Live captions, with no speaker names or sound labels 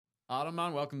Adam,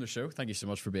 man, welcome to the show. Thank you so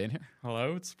much for being here.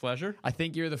 Hello, it's a pleasure. I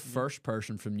think you're the first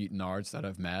person from Newton Ards that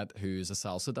I've met who is a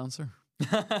salsa dancer.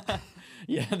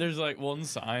 Yeah, there's like one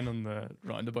sign on the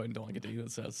roundabout in Donaghadee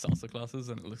that says salsa classes,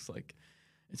 and it looks like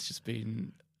it's just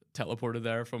been teleported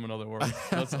there from another world.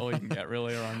 That's all you can get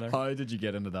really around there. How did you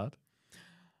get into that?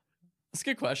 That's a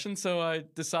good question. So I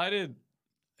decided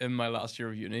in my last year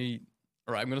of uni,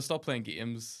 all right, I'm going to stop playing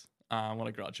games. When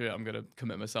I graduate, I'm going to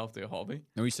commit myself to a hobby.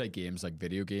 Now, you say games like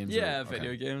video games? Yeah, or,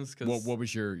 video games. What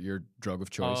was your drug of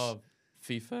choice?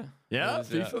 FIFA. Yeah, What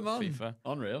is it? FIFA, man. FIFA.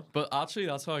 Unreal. But actually,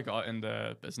 that's how I got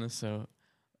into business, so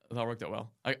that worked out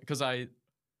well. Because I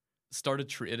started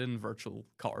trading virtual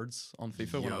cards on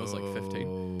FIFA when I was like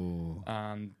 15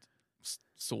 and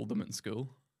sold them in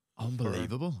school.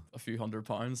 Unbelievable. A few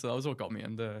 £100. So that was what got me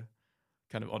into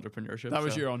kind of entrepreneurship. That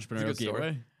was so your it's a entrepreneurial good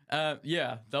story. gateway?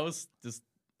 Yeah, that was just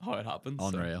how it happened. so.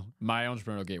 Unreal. My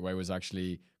entrepreneurial gateway was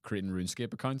actually creating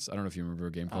RuneScape accounts. I don't know if you remember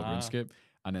a game called RuneScape,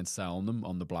 and then selling them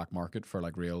on the black market for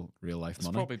like real life It's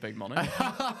money. probably big money.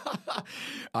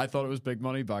 I thought it was big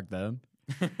money back then.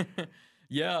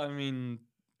 Yeah, I mean,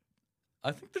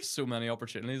 I think there's so many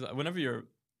opportunities. Whenever you're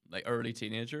like early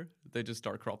teenager, they just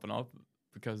start cropping up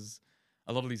because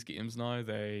a lot of these games now,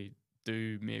 they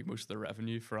do make most of their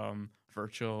revenue from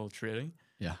virtual trading.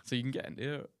 Yeah. So you can get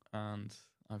into it, and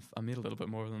I made a little bit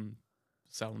more than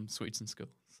selling sweets in school.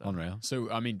 So. Unreal. So,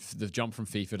 I mean, the jump from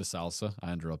FIFA to salsa,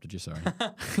 I interrupted you, sorry.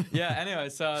 Yeah, anyway,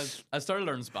 so I started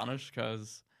learning Spanish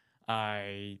because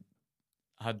I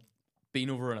had been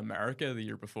over in America the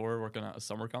year before working at a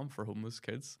summer camp for homeless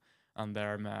kids. And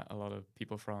there I met a lot of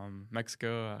people from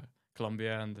Mexico,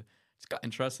 Colombia, and just got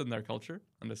interested in their culture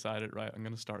and decided, right, I'm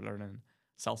going to start learning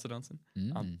salsa dancing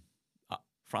and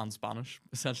Fran Spanish,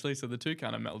 essentially. So the two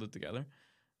kind of melded together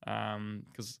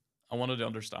because I wanted to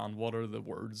understand what are the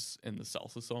words in the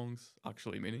salsa songs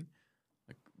actually meaning.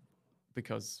 Like,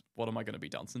 because what am I going to be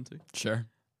dancing to? Sure.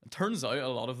 It turns out a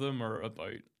lot of them are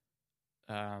about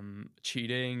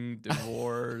cheating,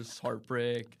 divorce,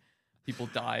 heartbreak, people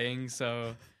dying.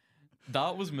 So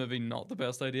that was maybe not the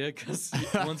best idea because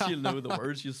once you know the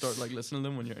words, you start like listening to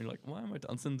them when you're like, why am I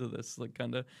dancing to this? Like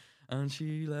kind of, and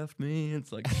she left me.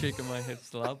 It's like shaking my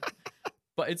hips a lot,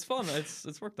 but it's fun.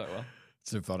 It's worked out well. It's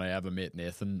so funny. I have a mate,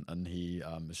 Nathan, and he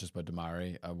is just about to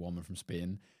marry a woman from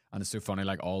Spain. And it's so funny,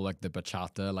 like all like the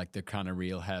bachata, like the kind of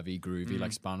real heavy, groovy,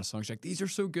 like Spanish songs. Like, these are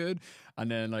so good. And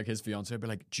then like his fiance would be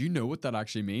like, do you know what that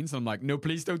actually means? And I'm like, no,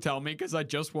 please don't tell me because I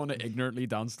just want to ignorantly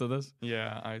dance to this.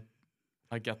 Yeah,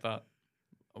 I get that.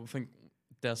 I think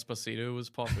Despacito was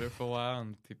popular for a while,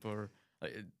 and people are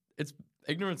like, it's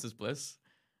ignorance is bliss.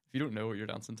 If you don't know what you're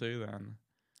dancing to, then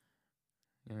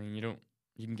I mean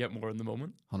you can get more in the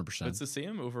moment. 100%. It's the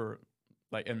same over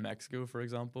like in Mexico, for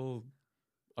example.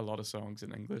 A lot of songs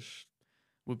in English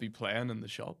would be playing in the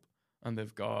shop, and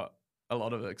they've got a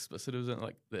lot of explicitives in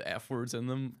like the F words in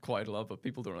them quite a lot, but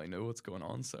people don't really know what's going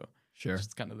on. So Sure. it's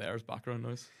just kind of there as background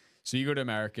noise. So you go to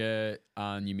America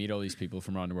and you meet all these people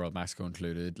from around the world, Mexico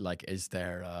included. Like, is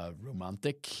there a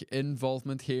romantic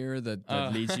involvement here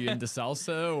that leads you into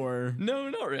salsa or? No,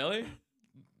 not really.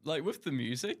 Like with the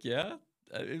music, yeah.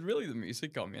 The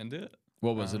music got me into it.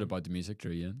 What was it about the music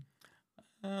drew you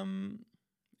in?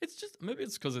 It's just, maybe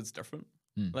it's because it's different.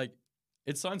 Like,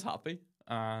 it sounds happy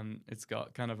and it's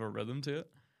got kind of a rhythm to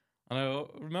it. And I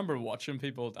remember watching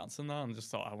people dancing that and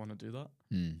just thought, I want to do that.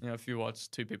 You know, if you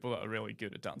watch two people that are really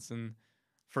good at dancing,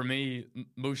 for me,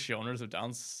 most genres of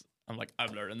dance, I'm like,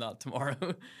 I'm learning that tomorrow.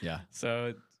 Yeah. So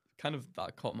it kind of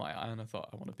that caught my eye, and I thought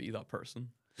I want to be that person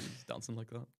who's dancing like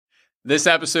that. This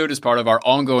episode is part of our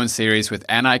ongoing series with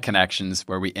NI Connections,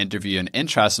 where we interview an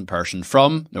interesting person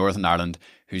from Northern Ireland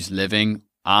who's living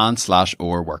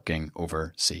and/or working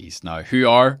overseas. Now, who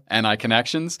are NI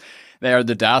Connections? They are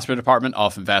the diaspora department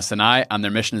of Invest NI, and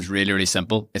their mission is really, really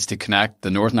simple. It's to connect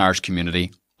the Northern Irish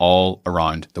community all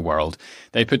around the world.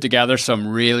 They put together some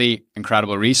really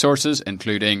incredible resources,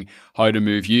 including how to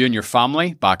move you and your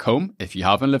family back home if you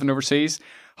have been living overseas,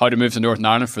 how to move to Northern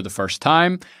Ireland for the first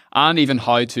time, and even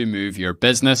how to move your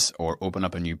business or open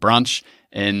up a new branch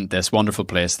in this wonderful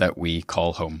place that we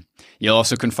call home. You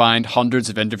also can find hundreds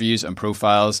of interviews and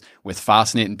profiles with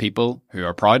fascinating people who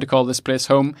are proud to call this place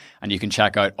home, and you can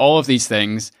check out all of these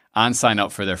things and sign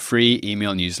up for their free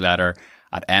email newsletter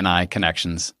at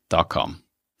niconnections.com.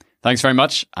 Thanks very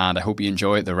much, and I hope you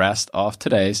enjoy the rest of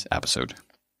today's episode.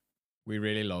 We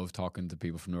really love talking to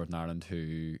people from Northern Ireland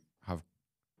who have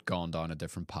gone down a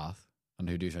different path and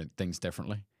who do things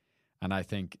differently. And I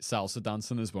think salsa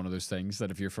dancing is one of those things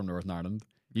that if you're from Northern Ireland,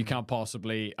 you can't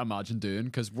possibly imagine doing,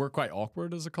 because we're quite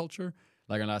awkward as a culture.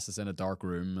 Like unless it's in a dark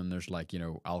room and there's like, you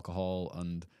know, alcohol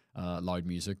and loud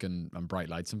music and bright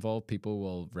lights involved, people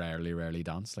will rarely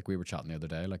dance. Like we were chatting the other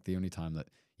day, like the only time that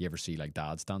you ever see like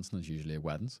dads dancing is usually at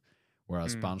weddings.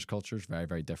 Whereas Spanish culture is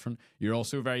very different. You're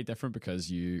also very different because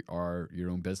you are your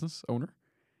own business owner.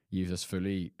 You have this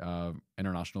fully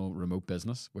international remote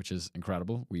business, which is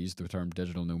incredible. We used the term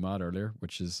digital nomad earlier,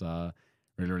 which is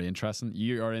really interesting.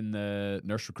 You are in the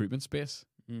nurse recruitment space,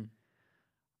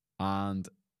 and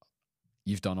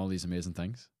you've done all these amazing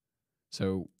things.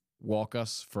 So walk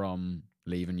us from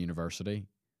leaving university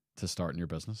to starting your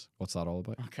business. What's that all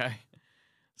about? Okay.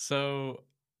 So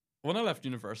when I left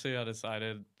university, I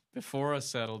decided before I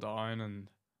settle down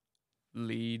and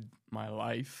lead my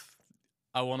life,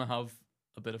 I want to have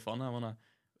a bit of fun. I want to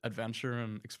adventure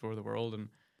and explore the world and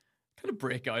kind of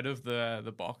break out of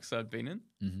the box I'd been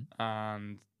in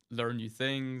and learn new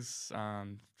things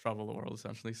and travel the world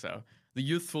essentially. So the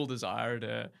youthful desire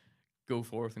to go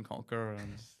forth and conquer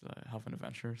and have an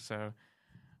adventure. So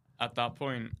at that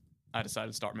point, I decided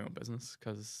to start my own business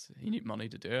because you need money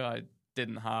to do it. I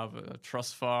didn't have a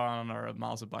trust fund or a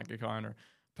massive bank account or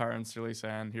parents really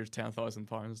saying, here's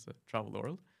 £10,000 to travel the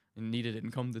world, and needed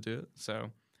income to do it.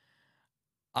 So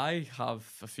I have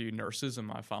a few nurses in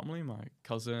my family, my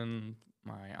cousin,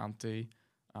 my auntie,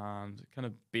 and kind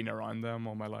of been around them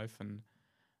all my life and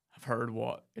I've heard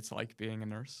what it's like being a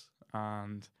nurse.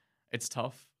 And it's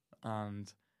tough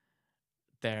and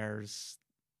there's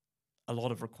a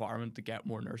lot of requirement to get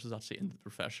more nurses actually into the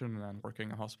profession and working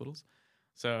in hospitals.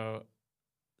 So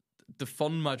to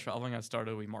fund my traveling, I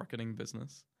started a wee marketing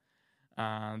business.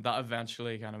 And that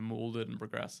eventually kind of molded and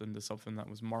progressed into something that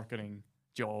was marketing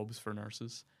jobs for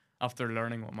nurses after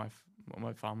learning what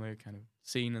my family had kind of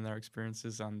seen in their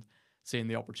experiences and seeing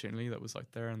the opportunity that was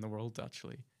out there in the world to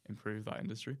actually improve that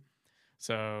industry.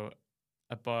 So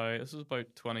this was about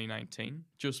 2019,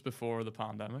 just before the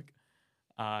pandemic,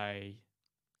 I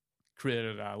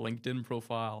created a LinkedIn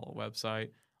profile, a website,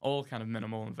 all kind of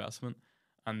minimal investment,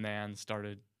 and then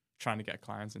started trying to get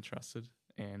clients interested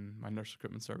in my nurse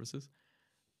recruitment services.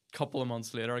 Couple of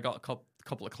months later, I got a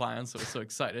couple of clients that were so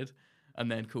excited, and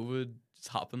then COVID just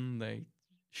happened. They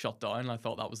shut down, and I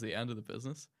thought that was the end of the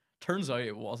business. Turns out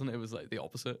it wasn't. It was like the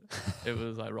opposite. It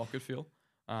was like rocket fuel.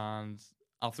 And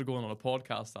after going on a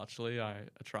podcast, actually, I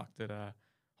attracted a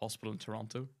hospital in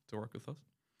Toronto to work with us.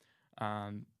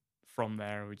 And from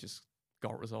there, we just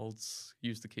got results,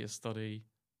 used the case study,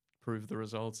 proved the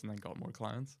results, and then got more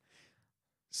clients.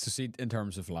 So see, in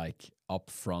terms of like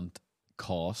upfront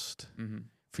cost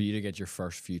for you to get your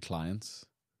first few clients,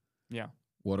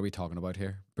 what are we talking about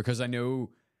here? Because I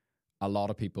know a lot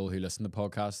of people who listen to the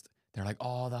podcast, they're like,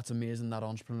 oh, that's amazing, that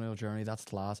entrepreneurial journey, that's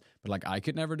class. But like, I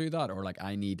could never do that, or like,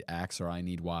 I need X or I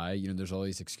need Y. You know, there's all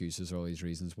these excuses or all these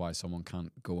reasons why someone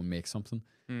can't go and make something.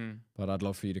 But I'd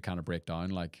love for you to kind of break down,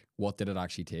 like, what did it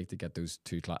actually take to get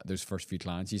those first few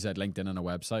clients? You said LinkedIn and a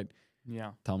website.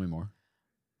 Yeah. Tell me more.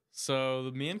 So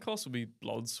the main cost would be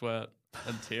blood, sweat,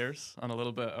 and tears, and a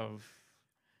little bit of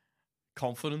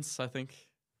confidence, I think.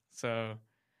 So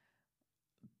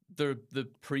the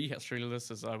pre-history of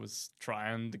this is I was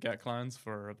trying to get clients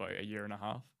for about a year and a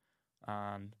half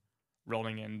and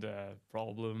running into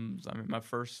problems. I mean, my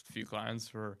first few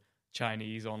clients were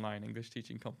Chinese online English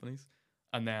teaching companies,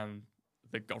 and then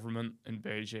the government in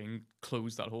Beijing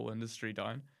closed that whole industry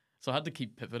down. So I had to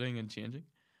keep pivoting and changing.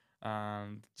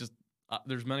 And just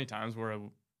there's many times where I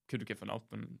could have given up,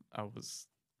 and I was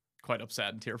quite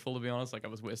upset and tearful, to be honest. Like I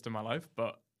was wasting my life,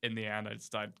 but in the end, I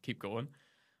decided to keep going.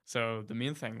 So the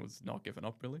main thing was not giving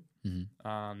up, really,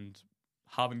 and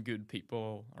having good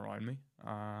people around me.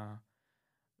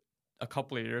 A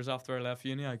couple of years after I left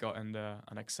uni, I got into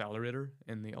an accelerator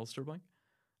in the Ulster Bank,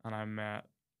 and I met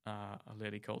a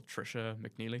lady called Trisha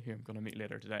McNeely, who I'm going to meet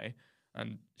later today.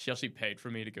 And she actually paid for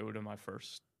me to go to my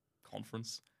first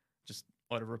conference, just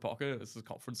out of her pocket. This is a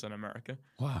conference in America.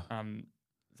 Wow.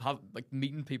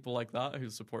 Meeting people like that who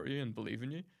support you and believe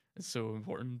in you is so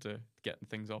important to getting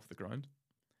things off the ground.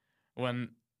 When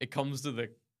it comes to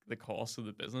the cost of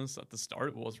the business, at the start,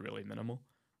 it was really minimal.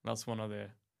 That's one of the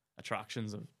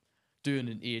attractions of doing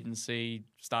an agency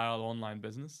style online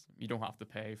business. You don't have to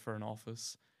pay for an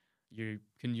office. You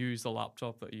can use the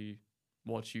laptop that you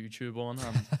watch YouTube on,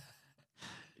 and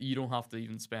you don't have to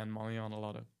even spend money on a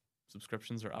lot of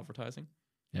subscriptions or advertising.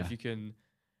 Yeah. If you can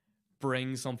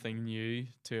bring something new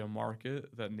to a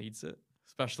market that needs it,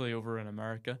 especially over in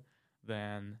America,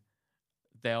 then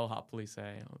they'll happily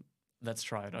say, let's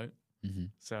try it out.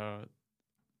 So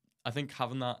I think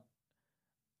having that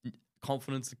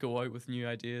confidence to go out with new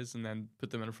ideas and then put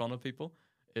them in front of people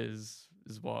is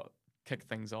what kicked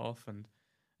things off. And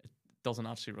doesn't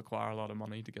actually require a lot of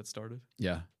money to get started.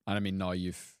 Yeah. And I mean, now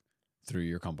you've, through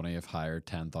your company, have hired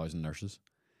 10,000 nurses.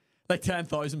 Like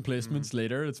 10,000 placements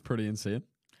later, it's pretty insane.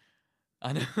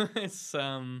 I know it's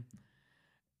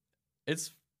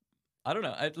I don't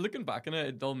know. Looking back on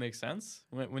it, it all makes sense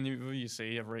when you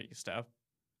see every step.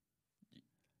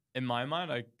 In my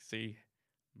mind, I see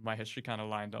my history kind of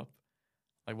lined up.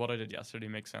 Like what I did yesterday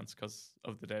makes sense because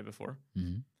of the day before.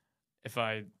 Mm-hmm. If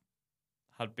I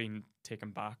had been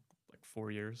taken back like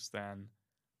 4 years, then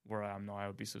where I am now, I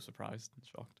would be so surprised and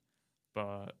shocked.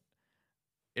 But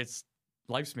it's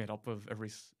life's made up of every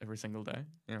single day.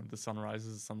 You know, the sun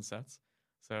rises, the sun sets.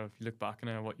 So if you look back on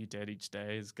it, what you did each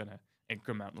day is gonna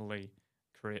incrementally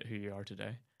create who you are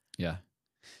today. Yeah.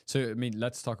 So, I mean,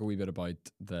 let's talk a wee bit about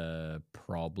the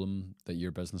problem that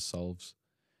your business solves.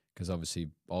 Because obviously,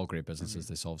 all great businesses,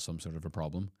 they solve some sort of a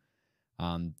problem.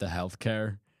 And the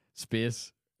healthcare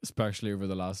space, especially over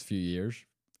the last few years,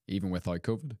 even without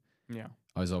COVID, Yeah.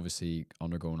 I was obviously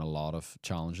undergoing a lot of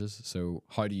challenges. So,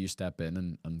 how do you step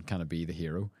in and kind of be the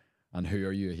hero? And who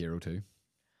are you a hero to?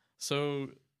 So,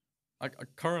 a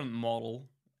current model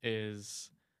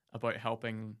is about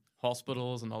helping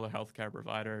hospitals and other healthcare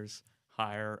providers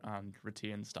hire and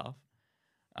retain staff.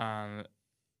 And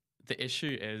the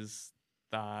issue is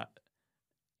that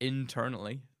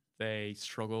internally they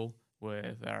struggle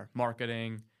with their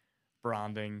marketing,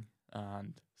 branding,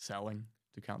 and selling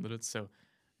to candidates. So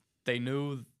they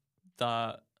know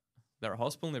that they're a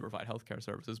hospital and they provide healthcare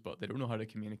services, but they don't know how to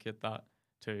communicate that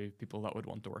to people that would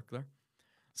want to work there.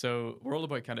 So we're all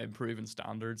about kind of improving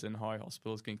standards in how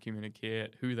hospitals can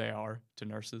communicate who they are to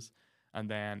nurses and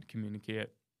then communicate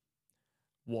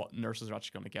what nurses are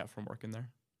actually going to get from working there.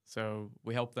 So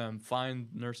we help them find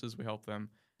nurses, we help them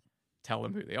tell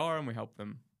them who they are, and we help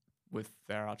them with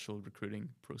their actual recruiting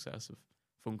process of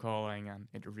phone calling and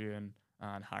interviewing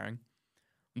and hiring.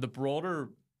 The broader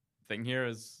thing here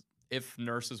is if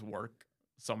nurses work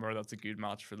somewhere that's a good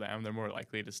match for them, they're more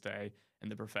likely to stay in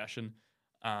the profession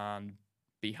and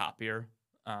be happier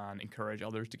and encourage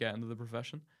others to get into the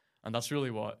profession. And that's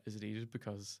really what is needed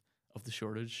because of the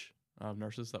shortage of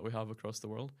nurses that we have across the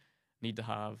world. Need to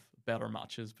have better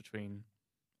matches between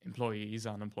employees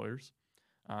and employers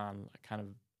and kind of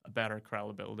a better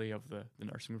credibility of the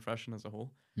nursing profession as a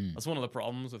whole. That's one of the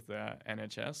problems with the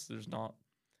NHS. There's not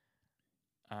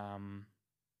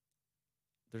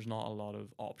a lot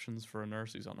of options for a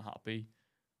nurse who's unhappy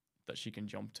that she can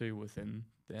jump to within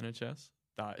the NHS.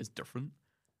 That is different.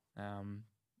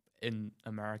 In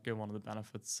America, one of the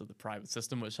benefits of the private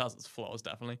system, which has its flaws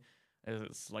definitely, is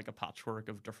it's like a patchwork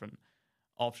of different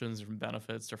options, different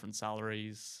benefits, different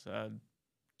salaries,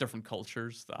 different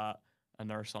cultures that a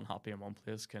nurse unhappy in one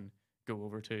place can go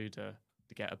over to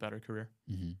get a better career.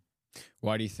 Mm-hmm.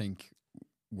 Why do you think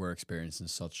we're experiencing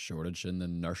such shortage in the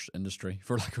nurse industry,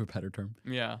 for lack of a better term?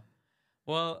 Yeah.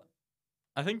 Well,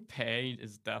 I think pay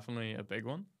is definitely a big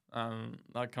one.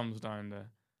 That comes down to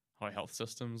how health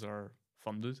systems are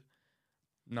funded.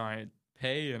 Now,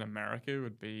 pay in America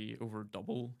would be over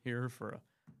double here for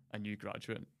a new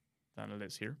graduate than it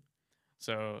is here.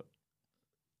 So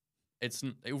it's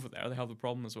over there they have the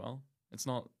problem as well. It's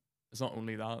not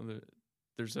only that.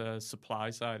 There's a supply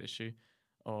side issue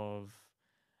of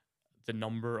the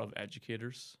number of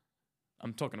educators.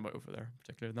 I'm talking about over there,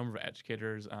 particularly the number of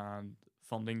educators and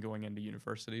funding going into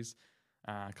universities,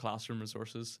 classroom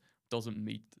resources doesn't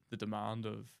meet the demand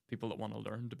of people that want to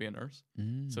learn to be a nurse.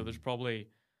 So there's probably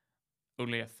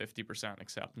only a 50%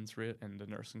 acceptance rate in the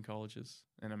nursing colleges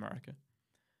in America.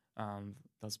 And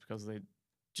that's because they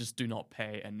just do not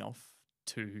pay enough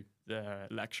to the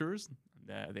lecturers,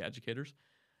 the educators,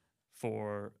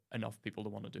 for enough people to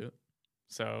want to do it.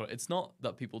 So it's not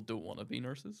that people don't want to be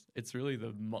nurses. It's really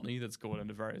the money that's going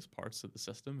into various parts of the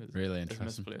system is really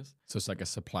interesting. Misplaced. So it's like a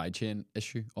supply chain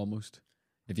issue almost,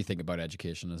 if you think about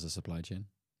education as a supply chain.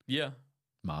 Yeah.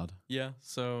 Mad. Yeah.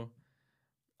 So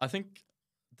I think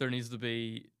there needs to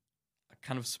be a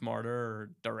kind of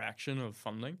smarter direction of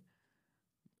funding.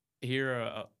 Here,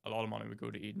 a lot of money would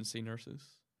go to agency nurses,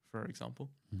 for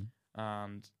example.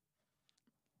 And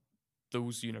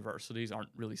those universities aren't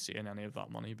really seeing any of that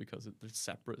money because they're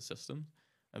separate systems.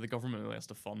 The government really has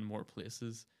to fund more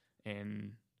places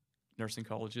in nursing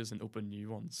colleges and open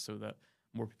new ones so that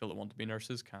more people that want to be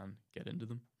nurses can get into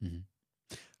them.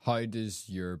 How does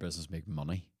your business make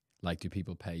money? Like, do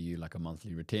people pay you like a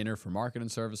monthly retainer for marketing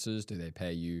services? Do they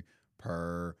pay you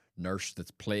per nurse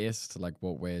that's placed? Like,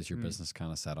 what way is your business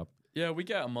kind of set up? Yeah, we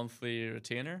get a monthly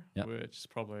retainer, which is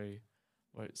probably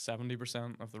about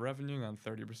 70% of the revenue, and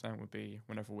 30% would be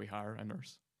whenever we hire a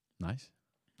nurse. Nice.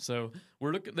 So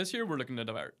this year we're looking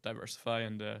to diversify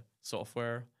into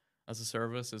software as a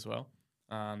service as well,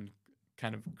 and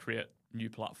kind of create new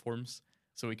platforms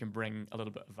so we can bring a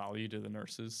little bit of value to the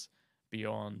nurses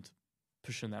beyond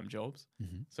pushing them jobs.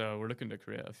 So we're looking to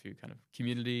create a few kind of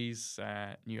communities,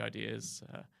 new ideas,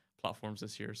 platforms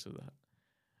this year, so that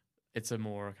it's a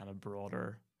more kind of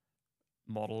broader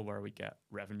model where we get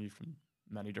revenue from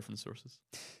many different sources.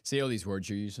 See all these words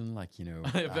you're using, like, you know,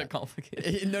 A bit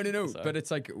complicated. No. Sorry. But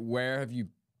it's like, where have you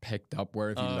picked up? Where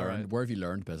have you learned? Right. Where have you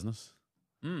learned business?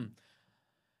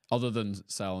 Other than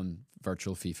selling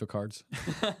virtual FIFA cards.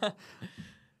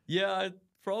 Yeah, I'd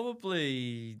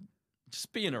probably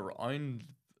just being around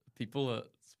people that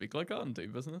speak like that and do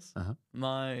business.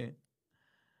 My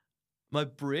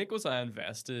break was I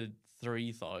invested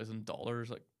 $3,000,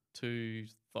 like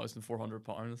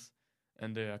 £2,400,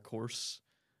 into a course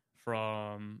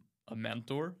from a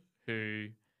mentor who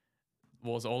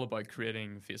was all about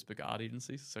creating Facebook ad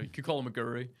agencies. So you could call him a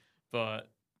guru,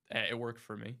 but it worked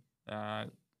for me.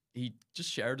 He just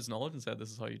shared his knowledge and said,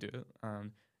 this is how you do it.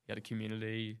 And he had a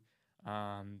community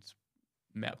and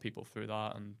met people through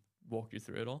that and walked you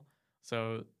through it all.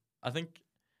 So I think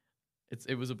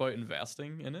it was about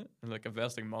investing in it, and like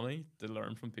investing money to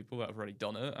learn from people that have already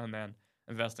done it, and then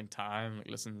investing time, like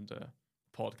listening to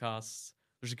podcasts.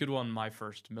 There's a good one, My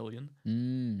First Million.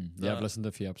 Yeah, I've listened to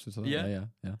a few episodes of that.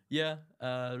 Yeah.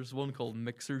 There's one called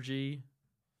Mixergy,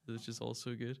 which is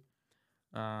also good,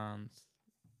 and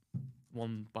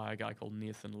one by a guy called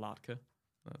Nathan Latka.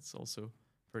 That's also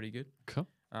pretty good. Cool.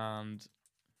 And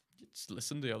just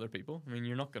listen to other people. I mean,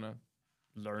 you're not gonna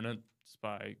learn it just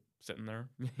by sitting there.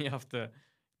 You have to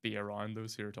be around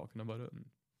those who are talking about it and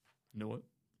know it.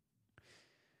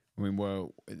 I mean,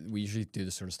 well, we usually do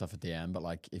this sort of stuff at the end, but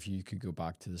like, if you could go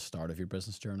back to the start of your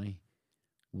business journey,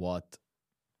 what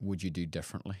would you do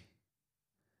differently?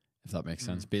 If that makes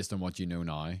sense, based on what you know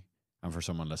now, and for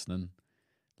someone listening,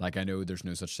 like, I know there's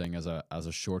no such thing as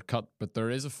a shortcut, but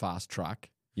there is a fast track.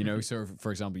 You know, so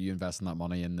for example, you invest in that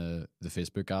money in the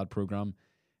Facebook ad program.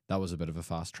 That was a bit of a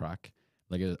fast track.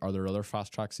 Like, are there other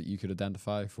fast tracks that you could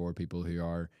identify for people who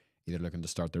are either looking to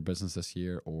start their business this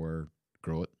year or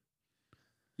grow it?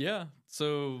 Yeah.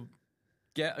 So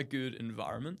get a good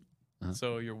environment.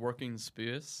 So your working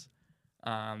space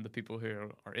and the people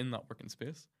who are in that working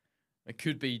space. It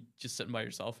could be just sitting by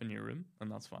yourself in your room,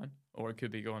 and that's fine. Or it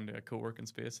could be going to a co-working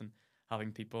space and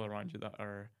having people around you that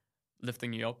are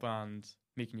lifting you up and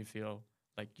making you feel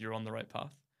like you're on the right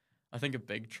path. I think a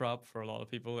big trap for a lot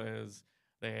of people is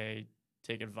they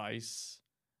take advice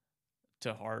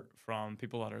to heart from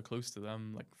people that are close to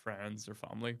them, like friends or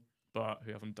family, but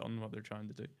who haven't done what they're trying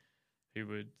to do, who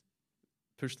would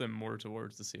push them more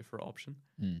towards the safer option.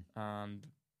 And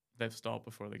they've stopped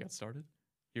before they get started.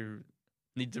 You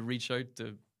need to reach out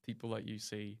to people that you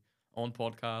see on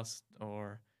podcasts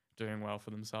or doing well for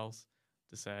themselves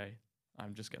to say,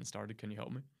 I'm just getting started, can you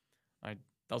help me?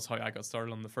 That's how I got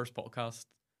started on the first podcast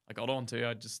I got onto.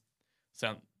 I just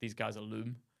sent these guys a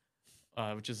Loom,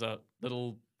 which is a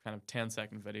little kind of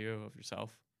 10-second video of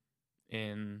yourself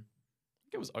in, I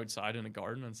think it was outside in a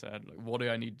garden, and said, like, what do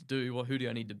I need to do? Who do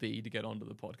I need to be to get onto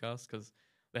the podcast? Because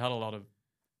they had a lot of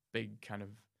big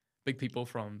people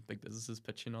from big businesses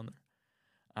pitching on there.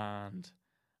 And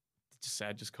they just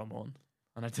said, just come on.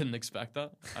 And I didn't expect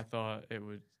that. I thought it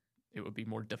would be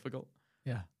more difficult.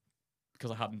 Yeah.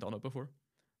 Because I hadn't done it before.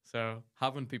 So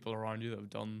having people around you that have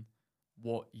done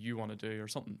what you want to do or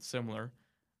something similar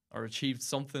or achieved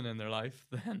something in their life,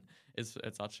 then it's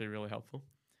actually really helpful.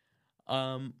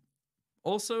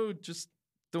 Also, just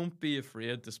don't be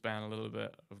afraid to spend a little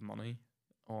bit of money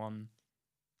on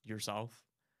yourself.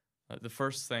 The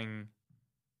first thing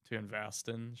to invest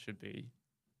in should be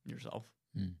yourself.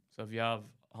 So if you have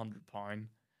 £100,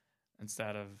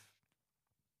 instead of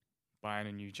buying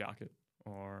a new jacket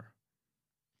or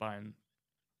buying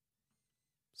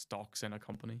stocks in a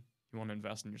company, you want to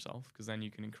invest in yourself, because then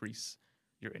you can increase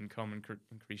your income and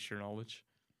increase your knowledge.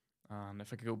 And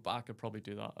if I could go back, I'd probably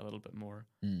do that a little bit more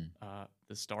at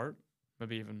the start,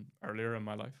 maybe even earlier in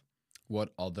my life. What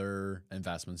other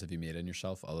investments have you made in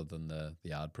yourself other than the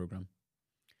ad program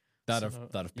that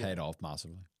have paid off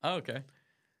massively? Oh, okay.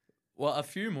 Well, a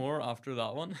few more after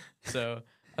that one. So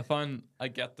I found I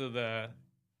get to the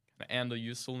end of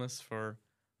usefulness for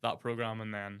that program,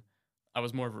 and then I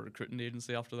was more of a recruiting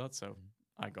agency after that. So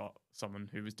I got someone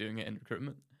who was doing it in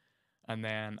recruitment, and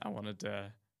then I wanted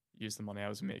to use the money I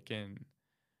was making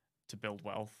to build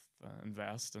wealth,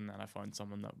 invest, and then I found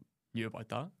someone that knew about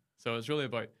that. So it's really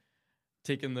about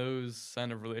taking those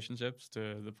kind of relationships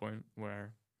to the point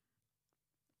where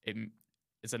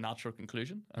it's a natural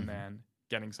conclusion, and then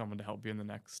getting someone to help you in the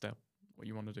next step, what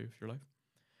you want to do with your life.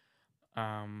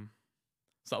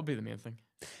 So that would be the main thing.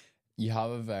 you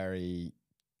have a very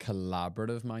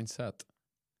collaborative mindset,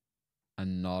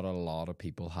 and not a lot of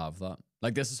people have that.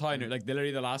 Like, this is how I knew. Like,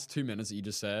 literally, the last 2 minutes that you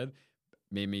just said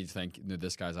made me think, no,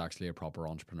 this guy's actually a proper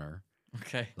entrepreneur.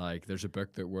 Okay. Like, there's a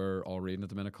book that we're all reading at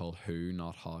the minute called Who,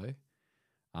 Not How.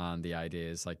 And the idea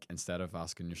is, like, instead of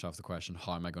asking yourself the question,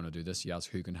 how am I going to do this? You ask,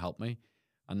 who can help me?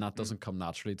 And that doesn't come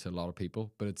naturally to a lot of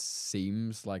people, but it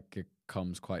seems like it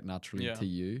comes quite naturally to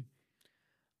you.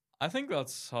 I think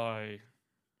that's how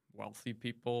wealthy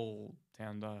people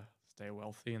tend to stay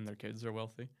wealthy and their kids are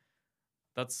wealthy.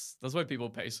 That's why people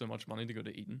pay so much money to go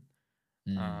to Eton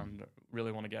and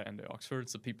really want to get into Oxford.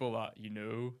 It's the people that you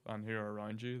know and who are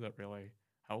around you that really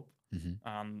help.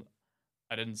 And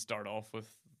I didn't start off with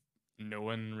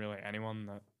knowing really anyone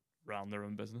that ran their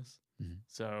own business.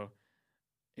 So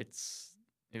it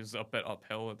was a bit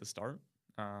uphill at the start.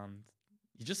 And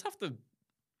you just have to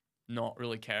not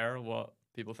really care what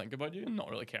people think about you and not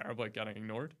really care about getting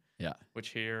ignored. Yeah. Which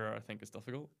here I think is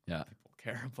difficult. Yeah. People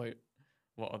care about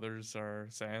what others are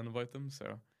saying about them. So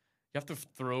you have to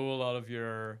throw a lot of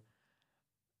your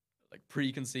like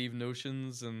preconceived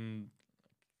notions and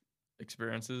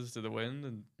experiences to the wind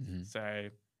and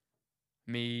say,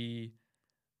 me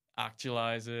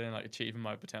actualizing, like achieving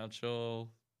my potential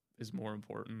is more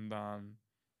important than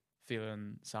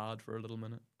feeling sad for a little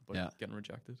minute about getting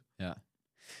rejected. Yeah.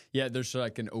 Yeah, there's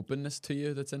like an openness to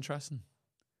you that's interesting.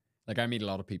 Like, I meet a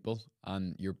lot of people,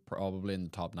 and you're probably in the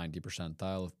top 90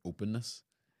 percentile of openness.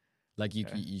 Like,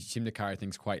 you seem to carry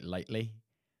things quite lightly,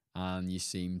 and you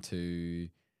seem to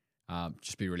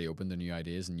just be really open to new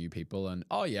ideas and new people. And,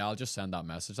 oh, yeah, I'll just send that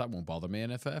message. That won't bother me.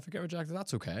 And if I get rejected,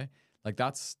 that's okay. Like,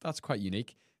 that's quite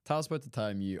unique. Tell us about the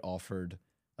time you offered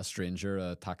a stranger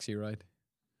a taxi ride.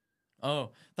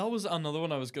 Oh, that was another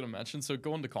one I was going to mention. So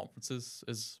going to conferences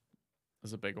is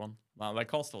a big one. They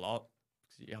cost a lot.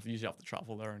 You usually have to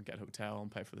travel there and get a hotel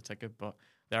and pay for the ticket. But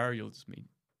there you'll just meet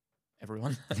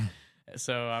everyone.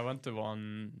 So I went to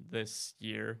one this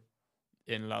year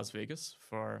in Las Vegas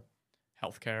for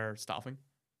healthcare staffing.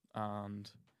 And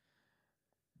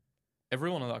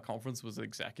everyone at that conference was an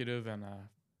executive in a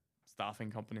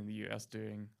staffing company in the US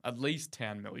doing at least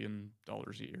 $10 million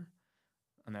a year.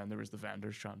 And then there was the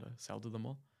vendors trying to sell to them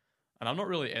all. And I'm not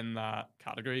really in that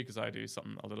category because I do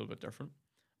something a little bit different.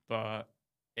 But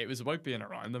it was about being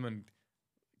around them and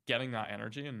getting that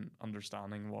energy and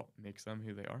understanding what makes them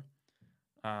who they are.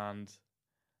 And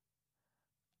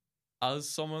as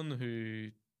someone who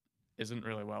isn't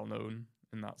really well known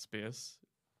in that space,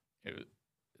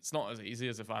 it's not as easy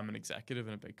as if I'm an executive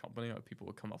in a big company. Like, people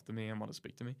would come up to me and want to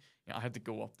speak to me. I had to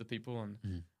go up to people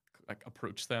and like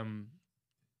approach them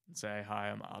and say, "Hi,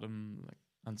 I'm Adam,"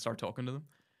 and start talking to them.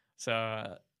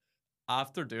 So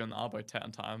after doing that about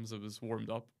 10 times, I was warmed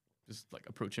up, just like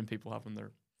approaching people, having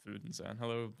their food and saying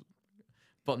hello,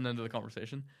 butting into the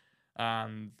conversation.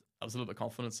 And I was a little bit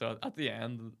confident. So at the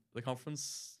end of the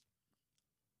conference,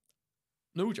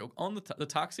 no joke, on the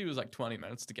taxi was like 20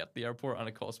 minutes to get to the airport, and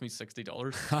it cost me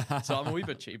 $60. So I'm a wee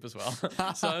bit cheap as well.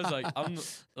 So I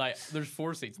was like, there's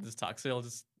 4 seats in this taxi. I'll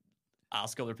just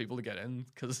ask other people to get in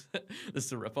because this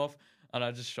is a ripoff. And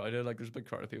I just shouted, like, there's a big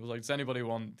crowd of people. Like, does anybody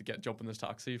want to jump in this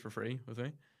taxi for free with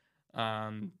me?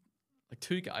 And like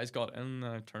 2 guys got in, and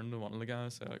I turned to one of the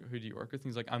guys, said, like, who do you work with? And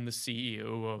he's like, I'm the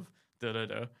CEO of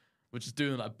da-da-da, which is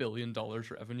doing $1 billion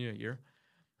revenue a year.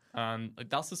 And like,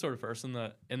 that's the sort of person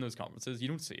that in those conferences, you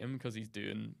don't see him because he's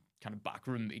doing kind of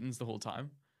backroom meetings the whole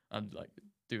time and like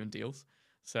doing deals.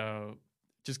 So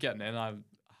just getting in, I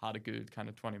had a good kind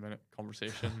of 20-minute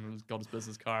conversation and got his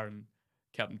business card and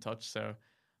kept in touch. So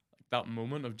like, that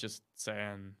moment of just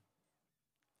saying,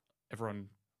 everyone,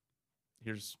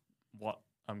 here's what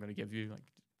I'm going to give you,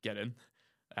 like, get in,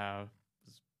 was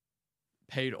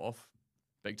paid off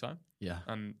big time. Yeah.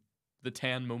 And the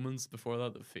 10 moments before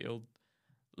that failed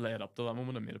led up to that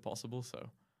moment and made it possible. So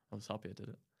I was happy I did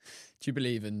it. Do you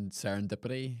believe in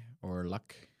serendipity or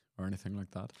luck or anything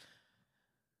like that?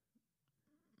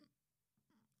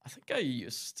 I think I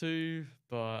used to,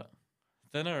 but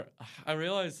then I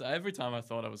realized every time I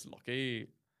thought I was lucky,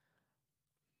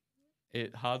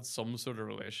 it had some sort of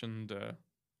relation to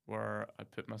where I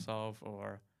put myself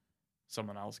or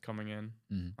someone else coming in.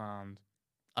 And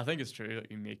I think it's true that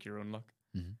you make your own luck.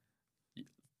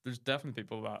 There's definitely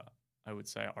people that I would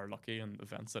say are lucky, and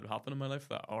events that have happened in my life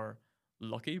that are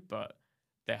lucky, but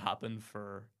they happened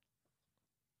for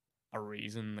a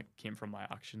reason that came from my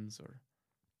actions or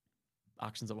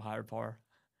actions of a higher power.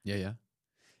 Yeah.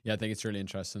 I think it's really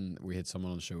interesting. We had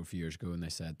someone on the show a few years ago, and they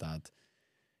said that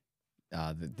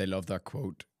they love that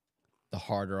quote, "The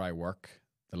harder I work,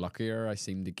 the luckier I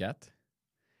seem to get."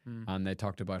 and they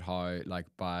talked about how, like,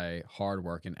 by hard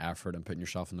work and effort and putting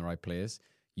yourself in the right place,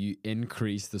 you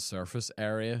increase the surface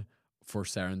area for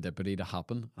serendipity to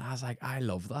happen. And I was like, I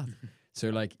love that. So,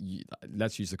 like,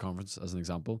 let's use the conference as an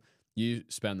example. You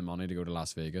spend the money to go to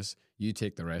Las Vegas. You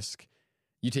take the risk.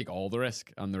 You take all the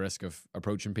risk, and the risk of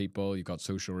approaching people. You've got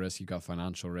social risk. You've got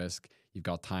financial risk. You've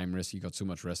got time risk. You've got so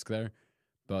much risk there.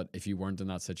 But if you weren't in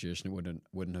that situation, it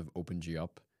wouldn't have opened you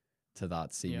up to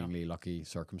that seemingly lucky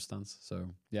circumstance. So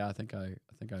yeah, I think I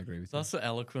agree with you. That's an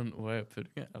eloquent way of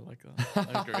putting it. I like that.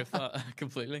 I agree with that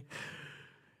completely.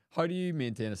 How do you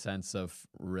maintain a sense of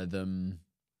rhythm?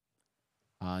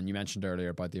 And you mentioned earlier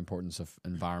about the importance of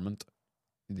environment,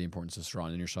 the importance of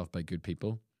surrounding yourself by good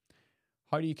people.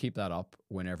 How do you keep that up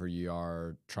whenever you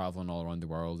are traveling all around the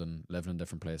world and living in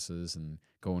different places and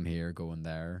going here, going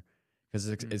there? Because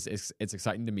it's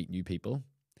exciting to meet new people,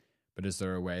 but is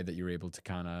there a way that you're able to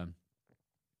kind of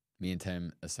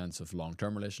maintain a sense of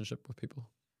long-term relationship with people?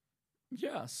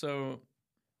 Yeah, so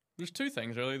there's two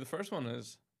things really. The first one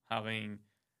is having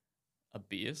a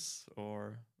base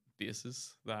or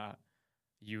bases that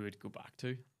you would go back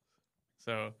to.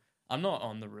 So I'm not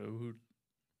on the road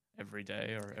every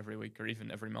day or every week or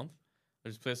even every month.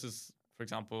 There's places, for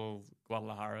example,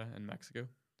 Guadalajara in Mexico,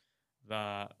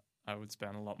 that I would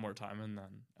spend a lot more time in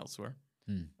than elsewhere.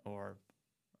 Or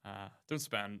don't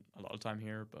spend a lot of time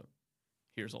here, but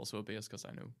here's also a base because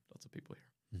I know lots of people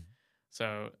here.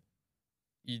 So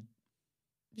you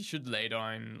should lay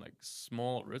down like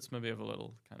small roots, maybe have a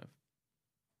little kind of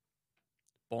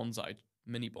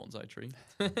mini bonsai tree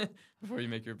before you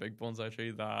make your big bonsai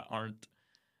tree that aren't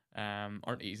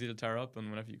easy to tear up, and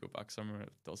whenever you go back somewhere,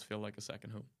 it does feel like a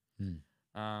second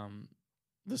home.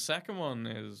 The second one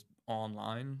is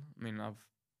online. I mean, I've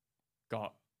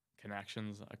got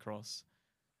connections across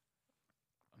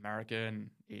America and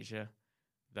Asia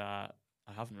that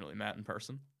I haven't really met in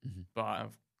person, but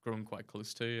I've grown quite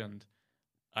close to, and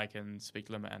I can speak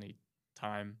to them at any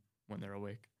time when they're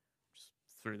awake, just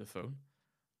through the phone.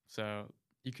 So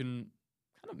you can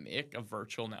kind of make a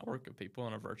virtual network of people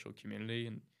in a virtual community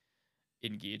and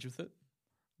engage with it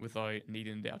without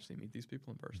needing to actually meet these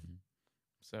people in person.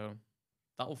 So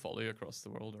that will follow you across the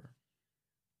world, or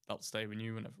that'll stay with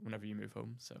you whenever you move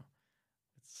home. So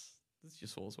it's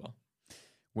useful as well.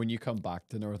 When you come back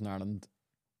to Northern Ireland,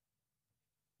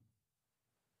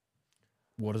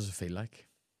 what does it feel like?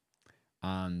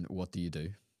 And what do you do?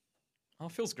 Oh,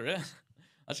 it feels great.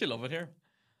 I actually love it here.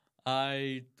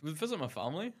 I would visit my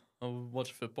family. I would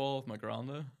watch football with my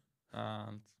granda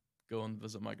and go and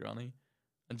visit my granny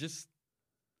and just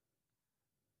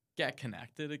get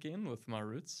connected again with my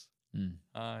roots.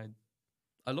 I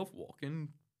love walking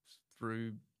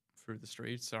through the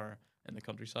streets or in the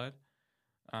countryside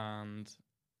and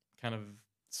kind of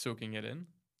soaking it in,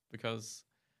 because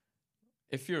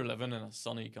if you're living in a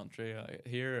sunny country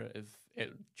here, if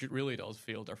it really does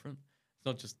feel different. It's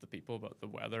not just the people, but the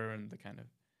weather and the kind of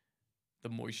the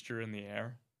moisture in the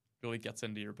air really gets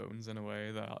into your bones in a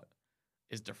way that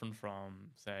is different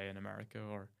from, say, in America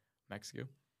or Mexico.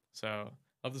 So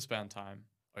I love to spend time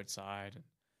outside and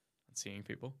seeing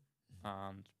people.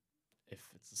 And if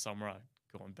it's the summer, I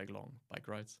go on big, long bike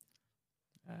rides.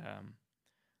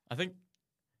 I think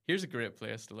here's a great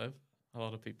place to live. A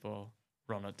lot of people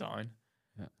run it down.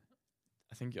 Yeah.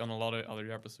 I think on a lot of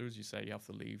other episodes, you say you have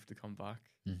to leave to come back.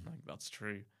 Like, that's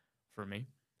true for me.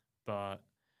 But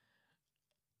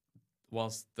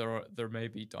whilst there may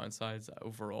be downsides,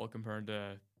 overall, compared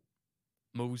to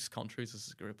most countries, this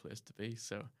is a great place to be.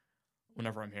 So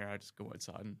whenever I'm here, I just go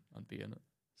outside and be in it.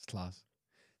 It's class.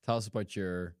 Tell us about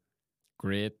your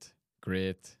great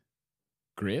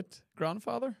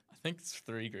grandfather. I think it's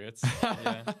 3 greats.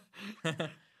 Yeah.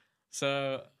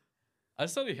 So I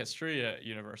study history at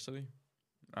university,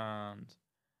 and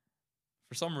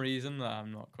for some reason that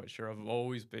I'm not quite sure, I've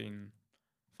always been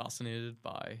fascinated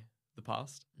by the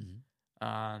past.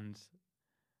 And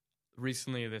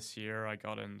recently this year, I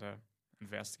got into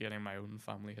investigating my own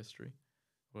family history,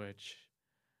 which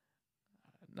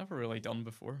I'd never really done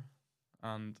before.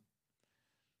 And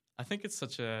I think it's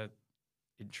such a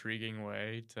intriguing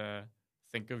way to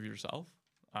think of yourself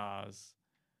as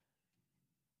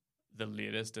the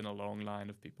latest in a long line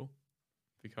of people,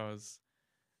 because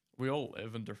we all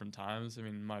live in different times. I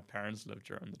mean, my parents lived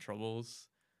during the Troubles.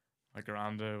 My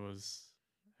granda was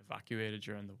evacuated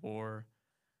during the war.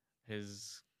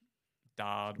 His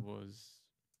dad was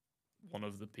one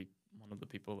of the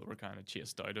people that were kind of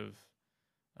chased out of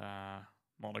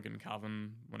Monaghan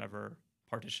Cavan whenever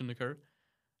partition occurred,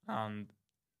 and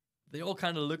they all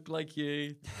kind of looked like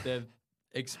you. They've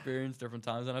experienced different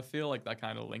times, and I feel like that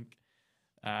kind of link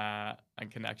and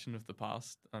connection with the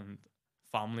past and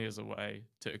family as a way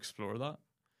to explore that.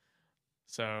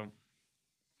 So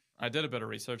I did a bit of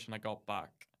research and I got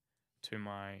back to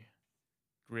my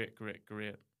great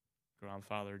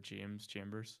grandfather, James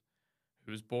Chambers,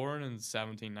 who was born in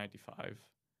 1795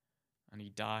 and he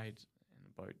died in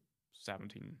about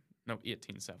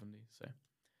 1870.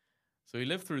 So he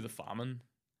lived through the famine.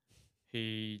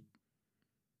 He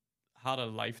had a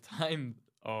lifetime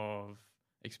of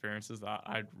experiences that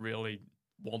I'd really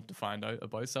want to find out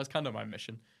about. So that's kind of my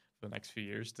mission for the next few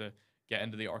years, to get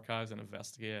into the archives and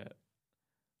investigate,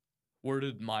 where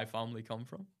did my family come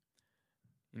from?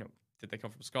 You know, did they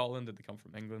come from Scotland? Did they come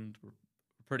from England? We're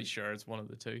pretty sure it's one of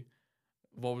the two.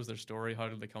 What was their story? How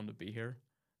did they come to be here?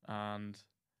 And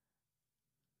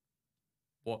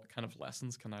what kind of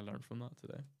lessons can I learn from that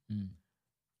today?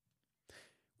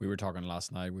 We were talking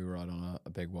last night. We were out on a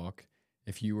big walk.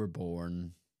 If you were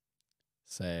born,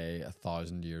 say,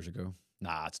 1,000 years ago,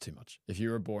 nah, it's too much. If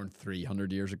you were born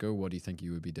 300 years ago, what do you think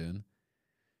you would be doing?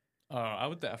 I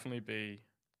would definitely be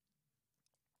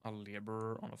a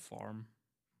labourer on a farm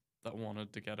that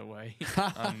wanted to get away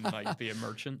and like be a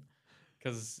merchant.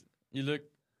 Because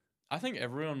I think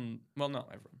everyone, well, not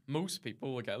everyone, most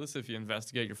people will get this if you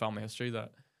investigate your family history,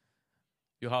 that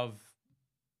you have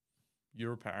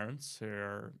your parents who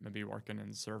are maybe working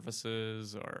in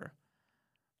services or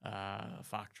a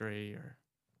factory,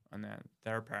 and then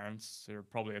their parents who are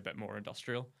probably a bit more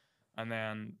industrial. And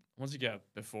then once you get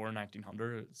before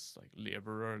 1900, it's like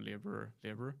labourer.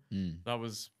 That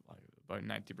was like about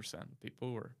 90% of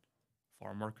people were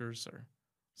farm workers or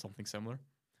something similar.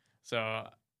 So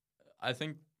I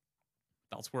think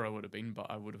that's where I would have been, but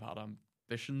I would have had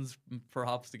ambitions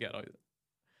perhaps to get out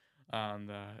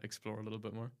and explore a little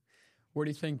bit more. Where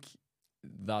do you think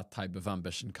that type of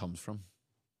ambition comes from?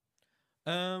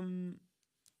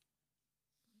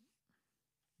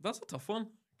 That's a tough one,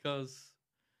 because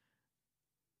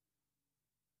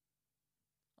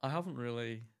I haven't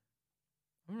really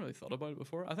thought about it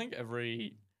before. I think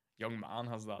every young man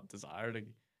has that desire to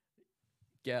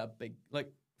get a big,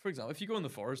 like, for example, if you go in the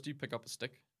forest, you pick up a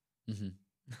stick. Mm-hmm.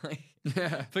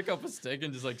 Like, pick up a stick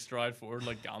and just like stride forward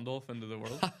like Gandalf into the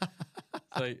world.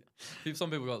 It's like, some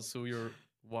people got sow your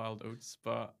wild oats,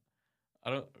 but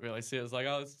I don't really see it as like,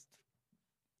 I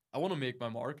want to make my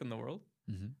mark in the world.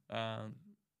 Mm-hmm.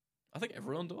 I think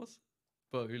everyone does,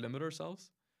 but we limit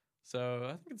ourselves. So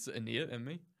I think it's innate in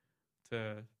me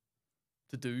to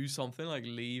do something, like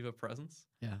leave a presence.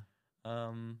 Yeah.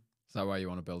 Is that why you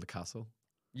want to build a castle?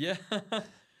 Yeah.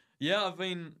 Yeah, I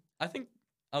mean, I think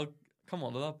I'll come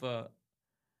on to that, but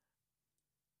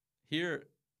here,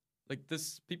 like,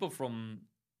 this people from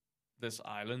this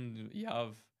island, you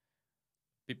have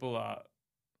people that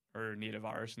are native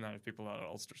Irish and then people that are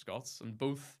Ulster Scots, and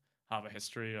both have a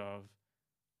history of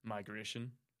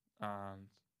migration and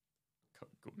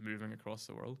moving across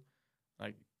the world.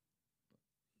 Like,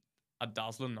 a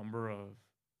dazzling number of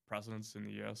presidents in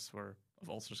the US were of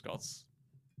Ulster Scots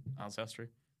ancestry,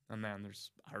 and then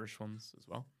there's Irish ones as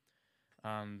well.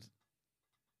 And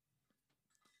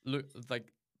look,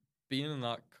 like, being in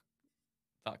that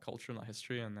culture and that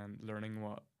history, and then learning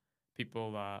what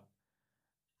people that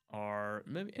are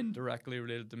maybe indirectly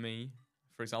related to me.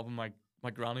 For example, my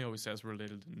granny always says we're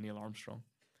related to Neil Armstrong,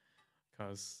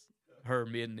 because her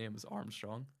maiden name is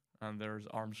Armstrong, and there's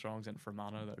Armstrongs in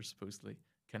Fermanagh that are supposedly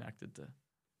connected to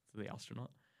the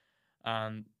astronaut.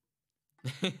 And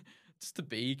just to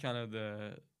be kind of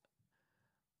the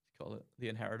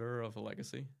inheritor of a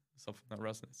legacy, something that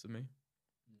resonates with me.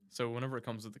 So whenever it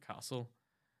comes to the castle,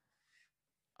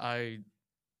 I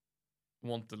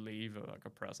want to leave a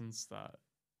presence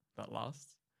that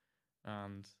lasts.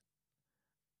 And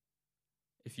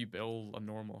if you build a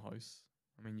normal house,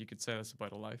 I mean, you could say this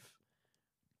about a life.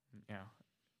 Yeah,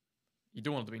 you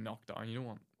don't want it to be knocked down. You don't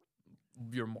want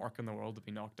your mark in the world to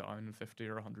be knocked down in 50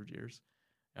 or 100 years.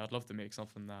 Yeah, I'd love to make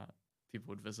something that people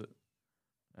would visit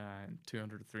in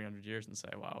 200 or 300 years and say,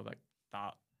 wow, like,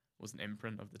 that was an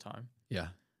imprint of the time. Yeah.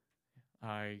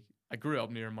 I grew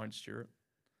up near Mount Stewart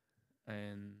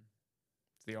in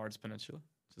the Ards Peninsula,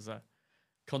 which is a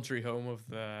country home of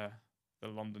the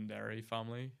Londonderry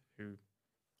family, who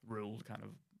ruled kind of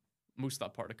most of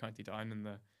that part of County Down in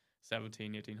the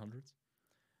 1800s.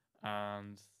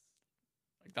 And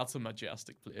like, that's a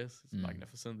majestic place. It's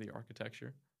magnificent, the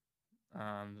architecture.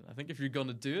 And I think if you're going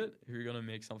to do it, if you're going to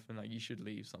make something, like, you should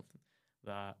leave something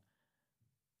that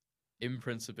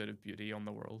imprints a bit of beauty on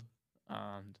the world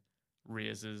and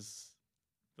raises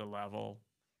the level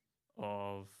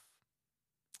of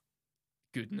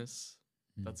goodness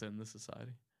that's in the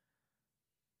society.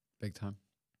 Big time.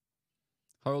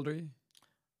 How old are you?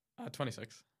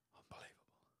 26. Unbelievable.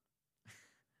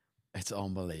 It's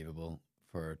unbelievable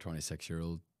for a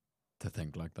 26-year-old to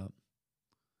think like that.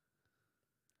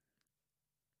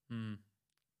 Hmm.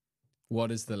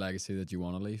 What is the legacy that you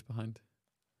want to leave behind?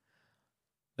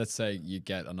 Let's say you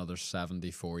get another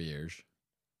 74 years.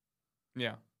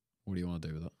 Yeah. What do you want to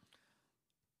do with it?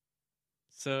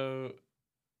 So,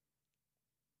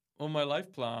 well, my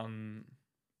life plan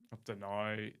up to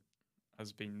now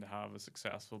has been to have a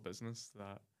successful business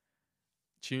that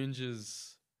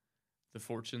changes the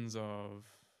fortunes of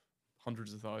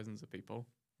hundreds of thousands of people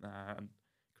and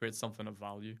creates something of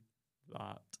value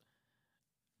that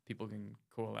people can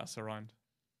coalesce around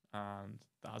and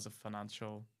that has a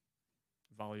financial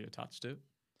value attached to it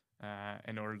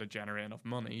in order to generate enough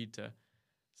money to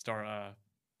start a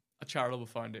charitable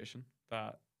foundation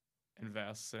that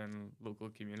invests in local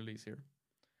communities here.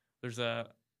 There's a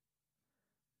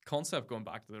concept going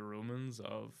back to the Romans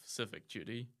of civic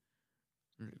duty.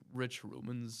 Rich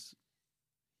Romans,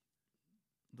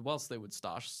 whilst they would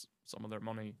stash some of their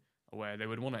money away, they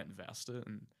would want to invest it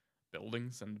in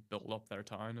buildings and build up their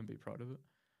town and be proud of it.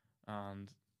 And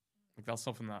like that's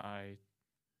something that I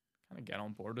kind of get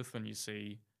on board with when you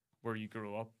see where you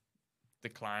grew up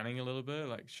declining a little bit,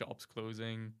 like shops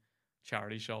closing,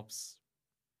 charity shops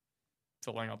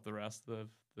filling up the rest of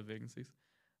the vacancies.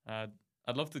 I'd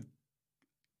love to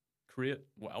create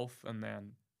wealth and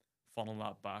then funnel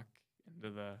that back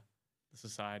into the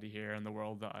society here and the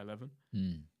world that I live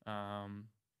in,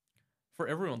 for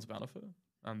everyone's benefit,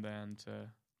 and then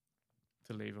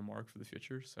to leave a mark for the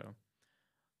future. So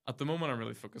at the moment, I'm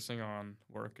really focusing on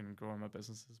work and growing my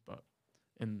businesses, but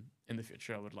in the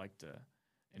future, I would like to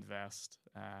invest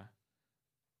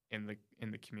in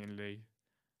the community,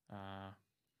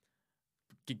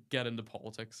 get into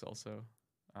politics also,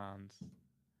 and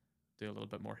do a little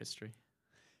bit more history.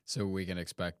 So we can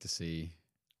expect to see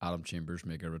Adam Chambers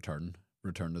make a return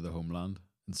to the homeland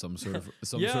in some sort of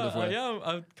sort of way. Yeah,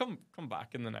 I'll come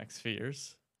back in the next few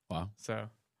years. Wow. So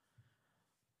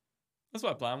that's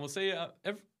my plan. We'll see.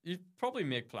 You probably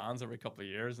make plans every couple of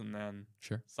years, and then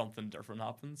Sure. something different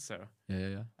happens. So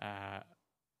Yeah.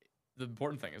 the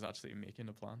important thing is actually making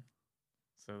a plan,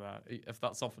 so that if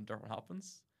that something different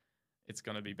happens, it's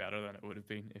going to be better than it would have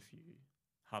been if you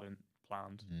hadn't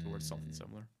planned towards something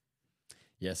similar.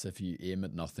 Yes, if you aim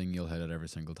at nothing, you'll hit it every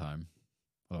single time.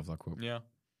 I love that quote. Yeah.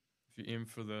 If you aim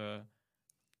for the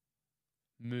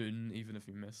moon, even if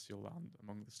you miss, you'll land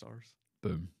among the stars.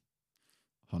 Boom.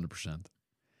 100%.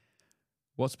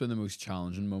 What's been the most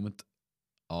challenging moment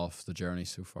of the journey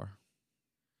so far?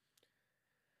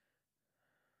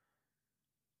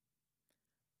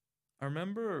 I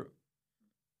remember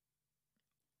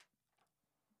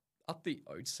at the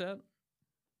outset,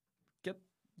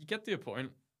 you get to a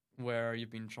point where you've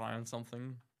been trying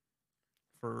something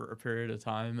for a period of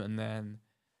time and then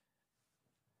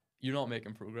you're not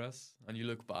making progress, and you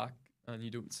look back and you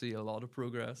don't see a lot of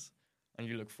progress, and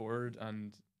you look forward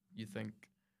and you think,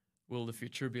 will the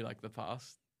future be like the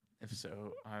past? If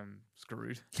so, I'm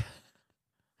screwed.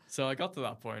 So I got to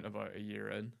that point about a year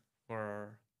in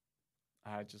where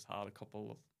I just had a couple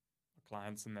of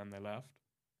clients and then they left,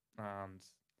 and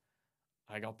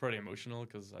I got pretty emotional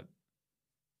because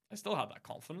I still had that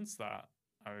confidence that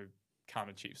I can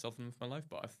achieve something with my life,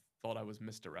 but I thought I was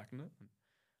misdirecting it. And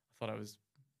I thought I was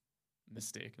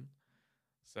mistaken.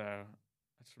 So I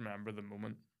just remember the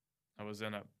moment I was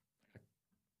in a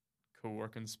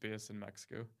co-working space in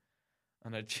Mexico,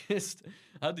 and I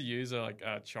had to use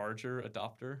a charger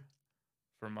adapter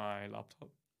for my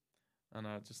laptop. And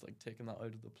I just taken that out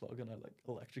of the plug, and I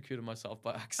electrocuted myself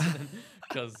by accident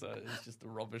because it's just a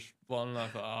rubbish one. And I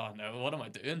thought, oh no, what am I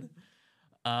doing?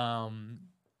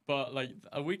 But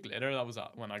a week later, that was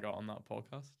when I got on that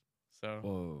podcast.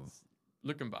 So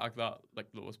looking back, that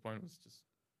lowest point was just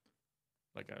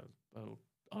a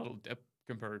little dip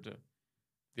compared to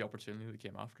the opportunity that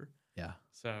came after. Yeah.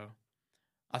 So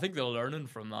I think the learning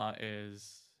from that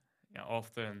is,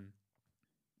 often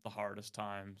the hardest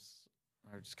times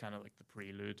are just kind of like the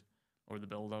prelude or the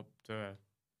build up to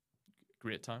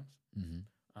great times. Mm-hmm.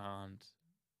 And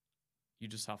you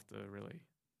just have to really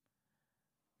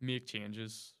make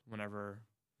changes whenever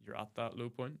you're at that low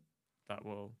point that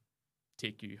will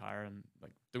take you higher, and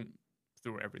don't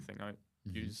throw everything out.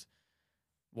 Mm-hmm. Use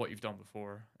what you've done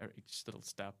before, each little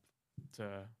step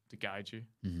to guide you.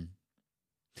 Mm-hmm.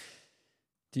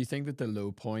 Do you think that the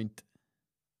low point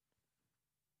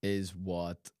is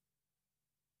what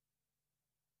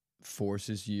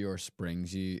forces you or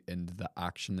springs you into the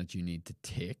action that you need to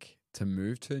take to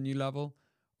move to a new level?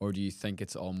 Or do you think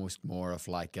it's almost more of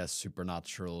a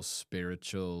supernatural,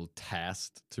 spiritual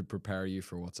test to prepare you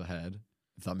for what's ahead?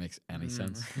 If that makes any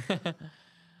sense.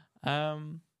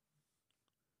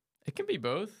 It can be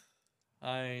both.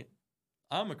 I'm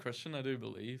a Christian. I do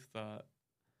believe that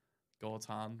God's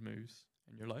hand moves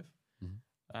in your life.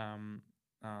 And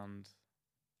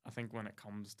I think when it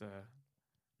comes to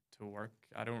work,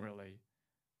 I don't really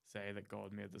say that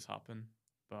God made this happen,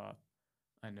 but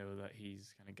I know that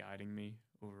He's kind of guiding me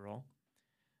overall.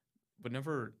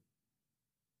 Whenever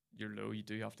you're low, you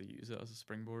do have to use it as a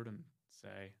springboard and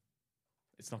say,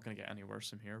 it's not going to get any worse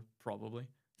from here, probably.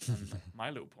 And my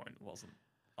low point wasn't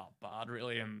that bad,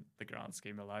 really, in the grand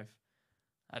scheme of life.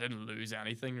 I didn't lose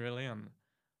anything, really, and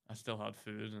I still had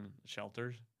food and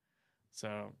shelter.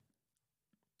 So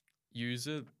use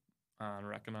it and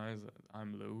recognize that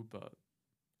I'm low, but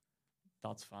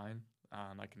that's fine,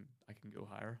 and I can go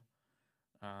higher,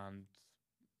 and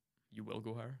you will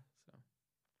go higher. So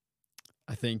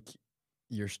I think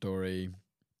your story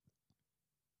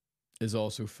is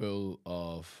also full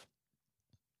of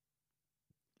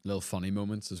little funny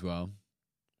moments as well,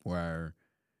 where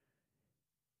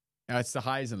it's the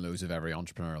highs and lows of every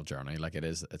entrepreneurial journey. Like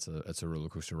it's a roller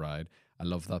coaster ride. I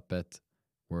love that bit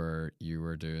where you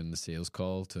were doing the sales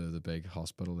call to the big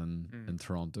hospital in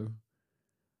Toronto.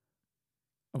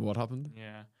 And what happened?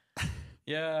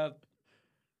 Yeah.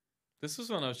 This was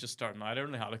when I was just starting out. I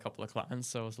only had a couple of clients,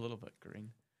 so I was a little bit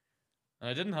green. And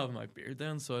I didn't have my beard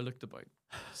then, so I looked about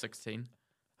 16.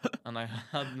 And I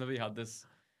had maybe had this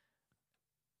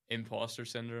imposter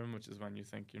syndrome, which is when you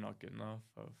think you're not good enough,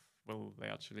 of will they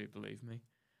actually believe me?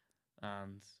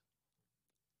 And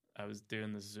I was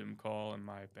doing this Zoom call in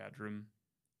my bedroom.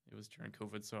 It was during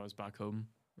COVID, so I was back home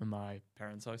in my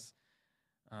parents' house.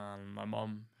 And my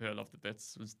mom, who I loved the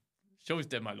bits, she always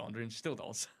did my laundry, and she still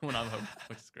does when I'm home,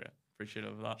 which is great.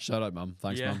 Appreciative of that. Shout out, Mum.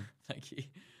 Thanks, Mum. Thank you.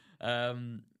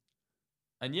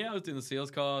 And yeah, I was doing the sales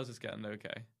call. I was just getting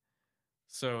okay.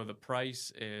 So the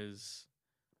price is,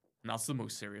 and that's the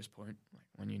most serious point, like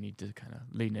when you need to kind of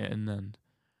lean in and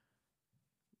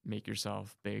make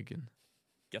yourself big and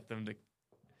get them to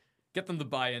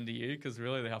buy into you, because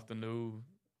really they have to know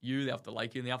you, they have to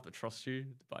like you, and they have to trust you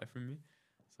to buy from you.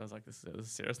 So I was like, this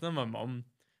is serious. And then my mom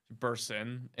bursts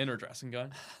in her dressing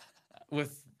gown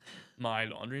with my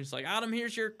laundry. She's like, Adam,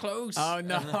 here's your clothes. Oh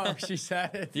no, she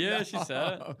said it. Yeah, no. she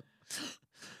said it.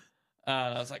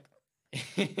 I was like,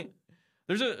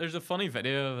 there's a funny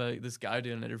video of this guy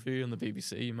doing an interview on the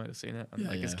BBC. You might have seen it. And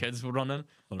his kids were running.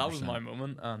 100%. That was my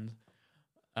moment.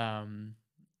 And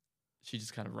she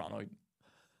just kind of ran out.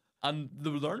 And the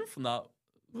learning from that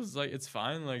was like, it's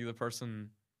fine. Like the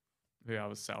person who I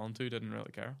was selling to didn't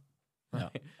really care. Yeah.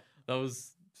 That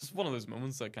was just one of those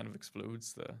moments that kind of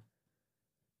explodes the kind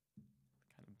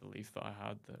of belief that I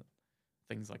had that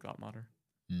things like that matter.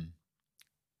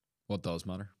 What does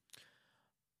matter?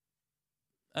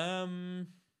 I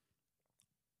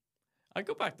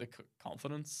go back to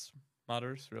confidence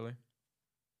matters, really.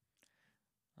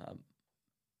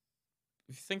 If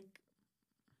you think,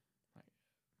 like,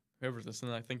 whoever's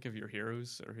listening, I think of your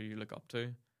heroes or who you look up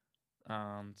to,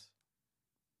 and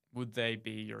would they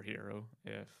be your hero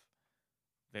if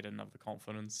they didn't have the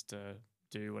confidence to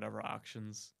do whatever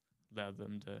actions led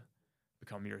them to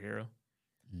become your hero?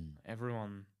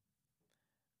 Everyone,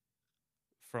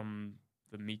 from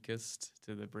the meekest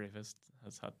to the bravest,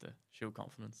 has had to show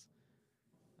confidence.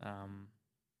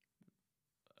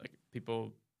 Like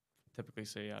people typically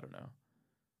say, I don't know,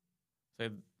 say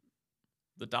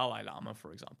the Dalai Lama,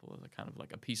 for example, is a kind of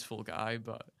like a peaceful guy,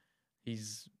 but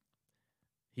he's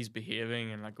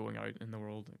behaving and like going out in the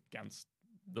world against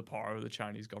the power of the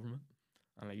Chinese government,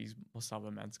 and like he must have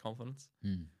immense confidence.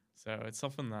 So it's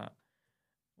something that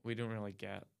we don't really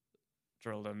get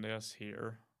drilled into us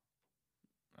here,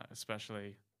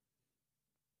 especially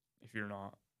if you're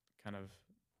not kind of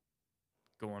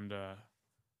going to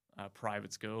a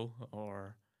private school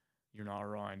or you're not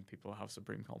around people who have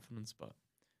supreme confidence. But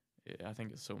I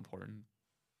think it's so important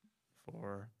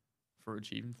for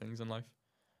achieving things in life.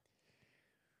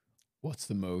 What's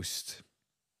the most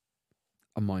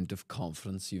amount of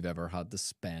confidence you've ever had to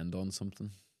spend on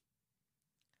something?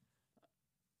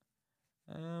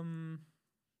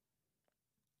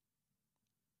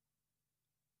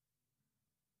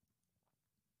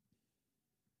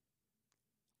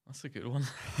 That's a good one.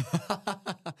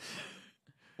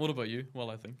 What about you?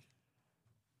 Well, I think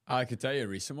I could tell you a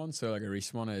recent one. So like a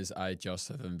recent one is I just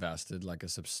have invested like a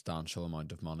substantial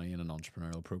amount of money in an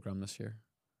entrepreneurial program this year.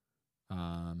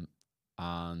 And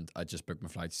I just booked my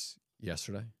flights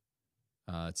yesterday.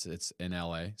 It's in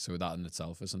LA, so that in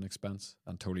itself is an expense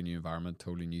and totally new environment,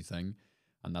 totally new thing.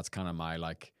 And that's kind of my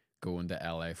like going to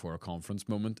LA for a conference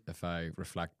moment if I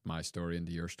reflect my story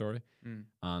into your story.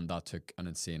 And that took an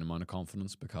insane amount of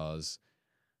confidence because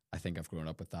I think I've grown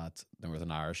up with that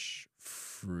Northern Irish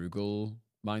frugal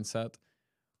mindset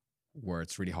where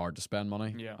it's really hard to spend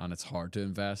money Yeah. and it's hard to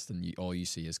invest, and all you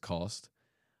see is cost.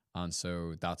 And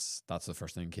so that's the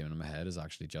first thing that came into my head, is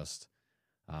actually just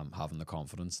having the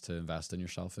confidence to invest in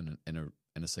yourself in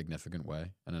a significant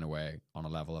way, and in a way on a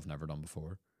level I've never done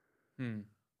before.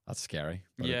 That's scary,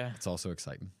 but Yeah. it's also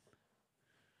exciting.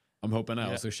 I'm hoping I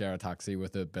Yeah. also share a taxi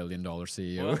with a $1 billion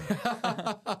CEO.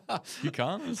 You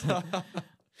can.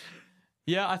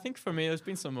 Yeah, I think for me, there's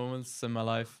been some moments in my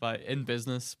life, like in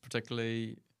business,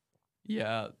 particularly.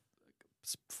 Yeah,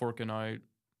 forking out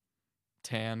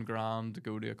 10 grand to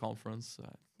go to a conference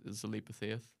is a leap of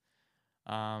faith.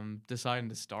 Deciding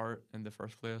to start in the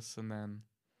first place, and then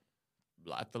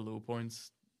at the low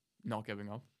points, not giving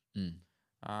up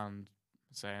and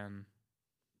saying,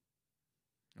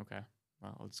 okay,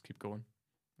 well, let's keep going.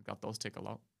 That does take a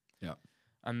lot. Yeah.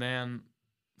 And then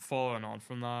following on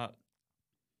from that,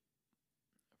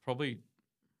 probably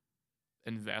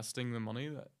investing the money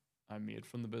that I made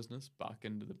from the business back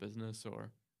into the business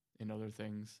or in other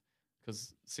things,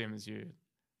 because same as you,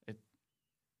 it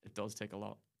does take a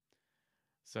lot.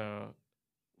 So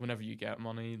whenever you get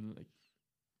money, like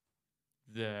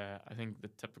I think the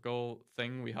typical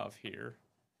thing we have here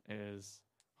is,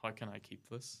 how can I keep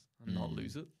this and not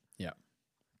lose it? Yeah.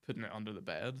 Putting it under the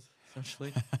bed,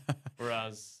 essentially.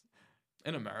 Whereas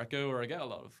in America, where I get a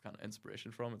lot of kind of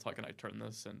inspiration from, it's how can I turn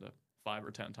this into 5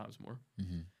 or 10 times more?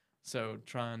 So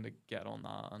trying to get on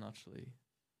that and actually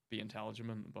be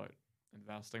intelligent about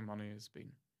investing money has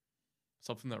been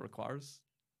something that requires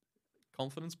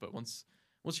confidence. But once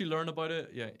you learn about it,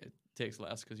 yeah, it takes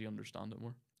less because you understand it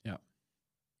more. Yeah.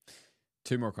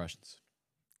 2 more questions.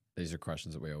 These are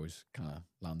questions that we always kind of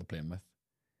land the plane with.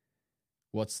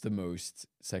 What's the most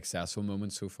successful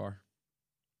moment so far?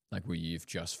 Like where you've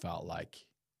just felt like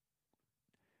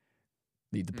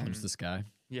need to punch the sky?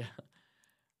 Yeah.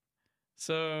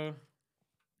 So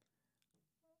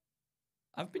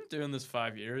I've been doing this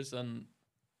 5 years, and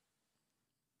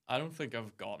I don't think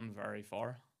I've gotten very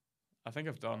far. I think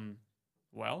I've done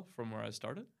well from where I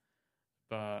started,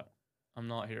 but I'm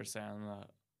not here saying that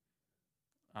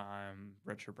I'm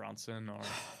Richard Branson or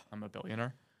I'm a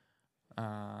billionaire.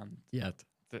 And Yet.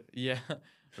 Yeah,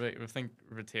 right. I think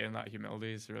retaining that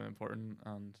humility is really important,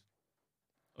 and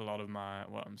a lot of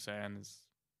what I'm saying is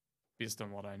based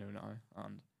on what I know now,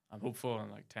 and I'm hopeful in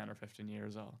like 10 or 15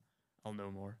 years I'll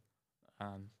know more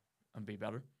and be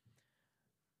better.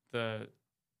 The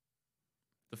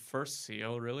first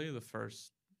sale, really, the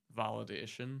first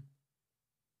validation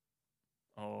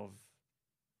of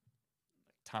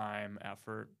time,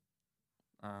 effort,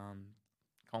 and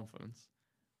confidence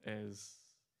is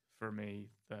for me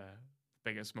the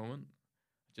biggest moment.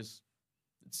 It's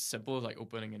simple as like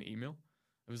opening an email.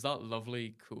 It was that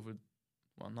lovely COVID.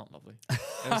 Well, not lovely.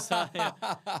 It was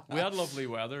we had lovely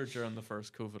weather during the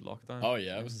first COVID lockdown. Oh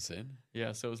yeah, it was insane.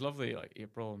 Yeah, so it was lovely, like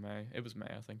April, May. It was May,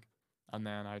 I think. And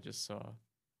then I just saw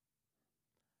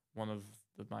one of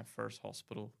my first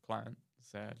hospital client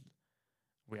said,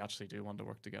 we actually do want to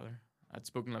work together. I'd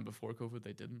spoken to them before COVID,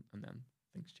 they didn't, and then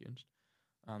things changed.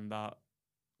 And that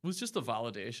was just a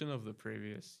validation of the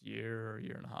previous year or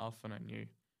year and a half, and I knew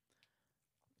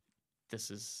this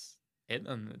is it,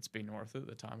 and it's been worth it,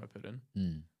 the time I put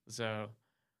in. So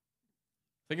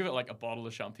think of it like a bottle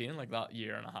of champagne, like that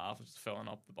year and a half, just filling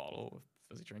up the bottle with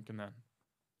fizzy drink, and then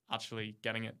actually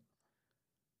getting it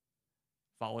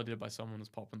validated by someone who's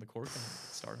popping the cork and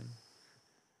starting.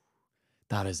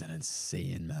 That is an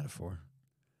insane metaphor.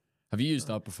 Have you used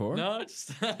that before? No,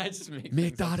 I just make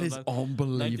Mate, that is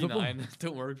unbelievable. 99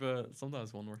 don't work, but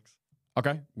sometimes one works.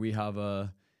 Okay, we have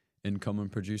a incoming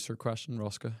producer question.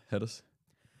 Rosca, hit us.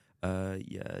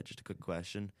 Yeah, just a quick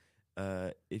question.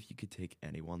 If you could take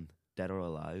anyone, dead or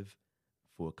alive,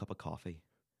 for a cup of coffee,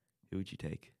 who would you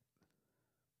take?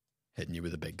 Hitting you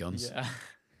with the big guns. Yeah.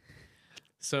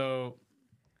 So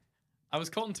I was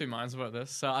caught in 2 minds about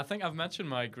this. So I think I've mentioned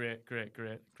my great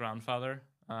grandfather,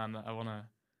 and I want to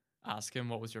ask him,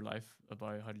 what was your life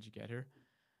about? How did you get here?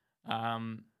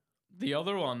 The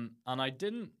other one, and I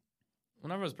didn't,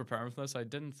 whenever I was preparing for this, I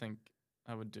didn't think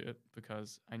I would do it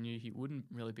because I knew he wouldn't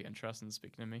really be interested in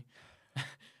speaking to me.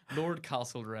 Lord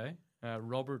Castlereagh,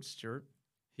 Robert Stewart.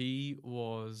 He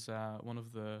was one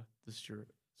of the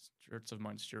Stuarts of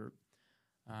Mount Stewart,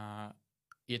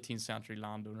 18th century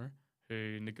landowner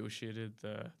who negotiated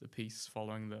the peace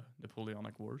following the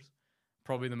Napoleonic Wars.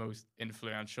 Probably the most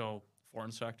influential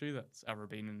foreign secretary that's ever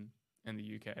been in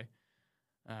the UK.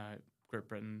 Great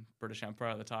Britain, British Empire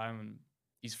at the time, and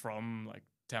he's from like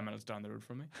 10 minutes down the road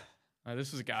from me.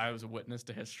 This was a guy who was a witness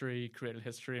to history, created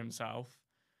history himself,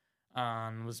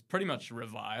 and was pretty much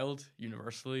reviled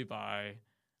universally by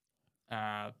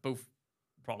both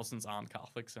Protestants and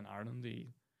Catholics in Ireland.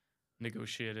 He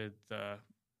negotiated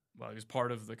he was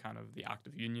part of the kind of the Act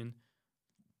of Union,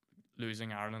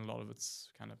 losing Ireland a lot of its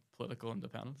kind of political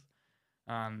independence.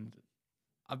 And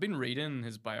I've been reading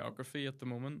his biography at the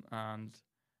moment, and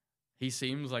he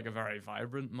seems like a very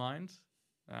vibrant mind,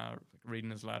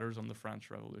 reading his letters on the French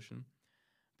Revolution,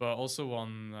 but also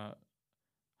one that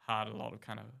had a lot of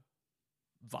kind of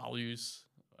values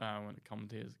when it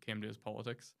came to his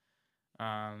politics.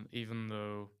 And even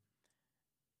though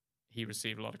he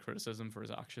received a lot of criticism for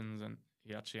his actions and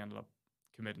he actually ended up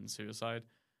committing suicide,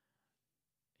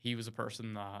 he was a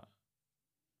person that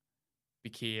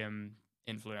became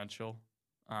influential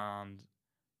and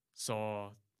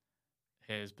saw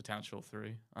his potential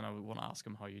through. And I would want to ask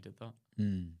him how you did that.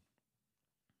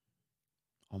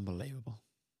 Unbelievable.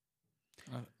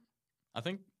 I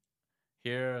think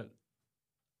here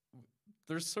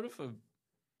there's sort of a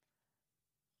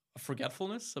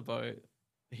forgetfulness about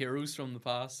heroes from the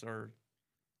past, or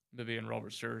maybe in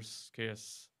Robert Stewart's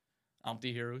case,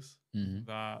 anti-heroes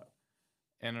that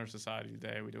in our society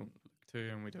today we don't look to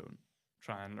and we don't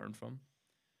try and learn from.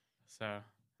 So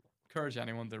encourage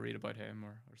anyone to read about him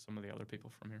or some of the other people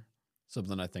from here.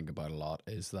 Something I think about a lot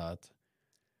is that,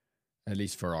 at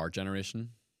least for our generation,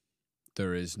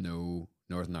 there is no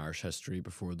Northern Irish history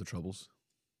before the Troubles.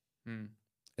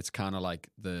 It's kind of like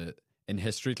in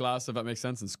history class, if that makes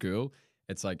sense, in school,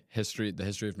 it's like the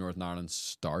history of Northern Ireland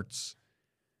starts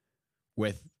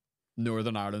with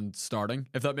Northern Ireland starting,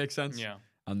 if that makes sense. Yeah.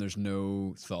 And there's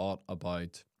no thought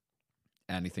about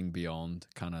anything beyond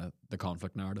kind of the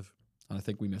conflict narrative. And I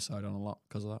think we miss out on a lot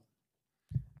because of that.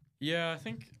 Yeah, I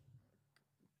think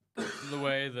the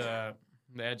way the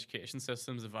education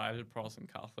system's divided,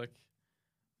 Protestant Catholic,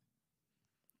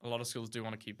 a lot of schools do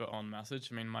want to keep it on message.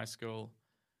 I mean, my school,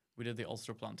 we did the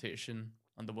Ulster Plantation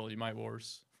and the Williamite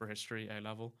Wars for history A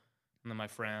level, and then my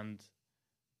friend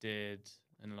did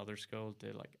in another school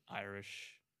did like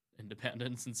Irish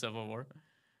independence and Civil War.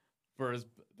 Whereas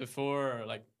before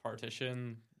like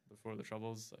partition, before the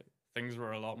Troubles, like, things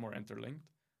were a lot more interlinked.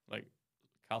 Like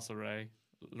Castlereagh,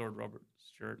 Lord Robert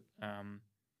Stewart,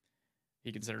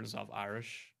 he considered himself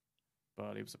Irish,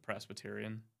 but he was a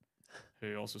Presbyterian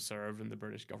who also served in the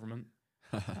British government.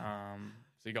 So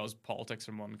he got his politics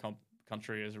from one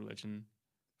country, his religion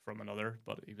from another,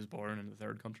 but he was born in the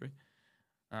third country.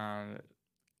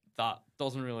 That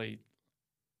doesn't really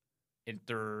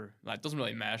doesn't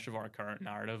really mesh with our current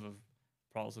narrative of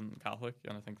Protestant and Catholic,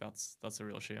 and I think that's a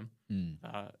real shame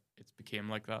that it's became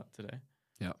like that today.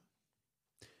 Yeah.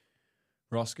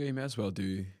 Roscoe, you may as well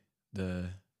do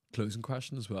the closing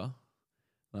question as well.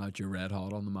 Now that you're red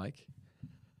hot on the mic.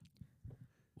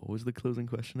 What was the closing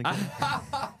question again?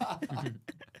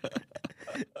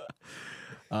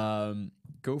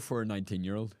 Go for a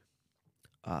 19-year-old.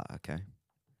 Okay.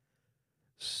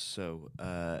 So,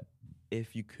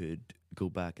 if you could go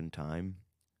back in time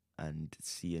and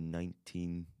see a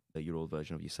 19-year-old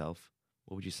version of yourself,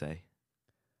 what would you say?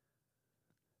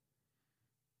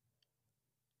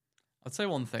 I'd say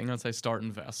one thing. I'd say start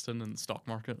investing in the stock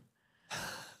market.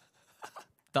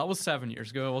 That was 7 years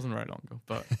ago. It wasn't very long ago.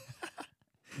 But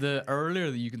the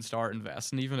earlier that you can start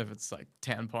investing, even if it's like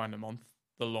 £10 a month,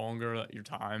 the longer that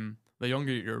the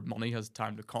younger your money has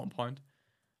time to compound.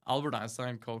 Albert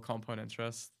Einstein called compound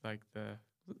interest like the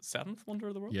seventh wonder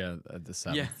of the world. Yeah, the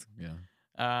seventh. Yeah.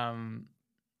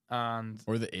 And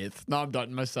or the eighth. No, I'm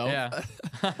doubting myself. Yeah.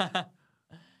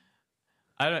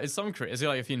 I don't. It's something crazy.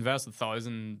 Like if you invest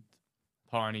 £1,000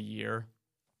 a year,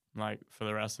 like for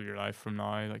the rest of your life from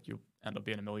now, like you end up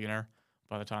being a millionaire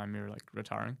by the time you're like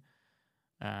retiring.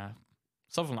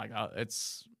 Something like that.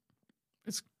 It's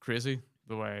crazy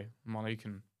the way money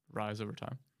can rise over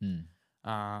time.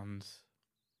 And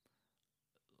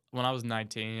when I was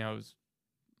 19, I was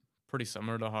pretty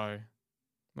similar to how,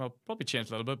 well, probably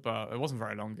changed a little bit, but it wasn't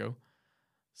very long ago.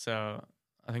 So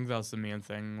I think that's the main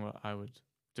thing what I would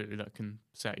do that can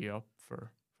set you up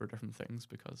for different things,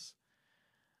 because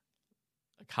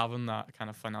like having that kind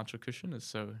of financial cushion is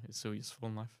so useful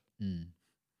in life.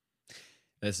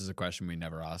 This is a question we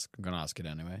never ask. I'm going to ask it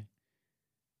anyway.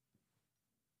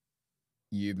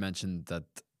 You mentioned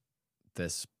that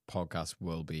this podcast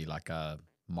will be like a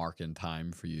mark in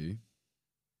time for you.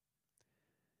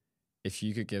 If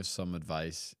you could give some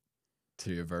advice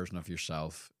to a version of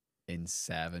yourself in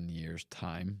 7 years'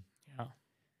 time. Yeah.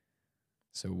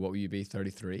 So what will you be,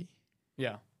 33?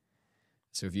 Yeah.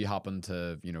 So if you happen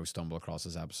to, stumble across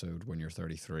this episode when you're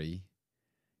 33,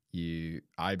 you,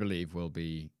 I believe, will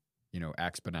be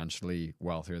exponentially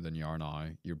wealthier than you are now.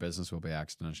 Your business will be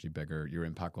exponentially bigger. Your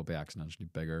impact will be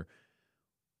exponentially bigger.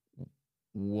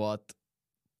 What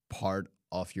part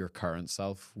of your current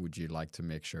self would you like to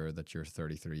make sure that your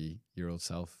 33-year-old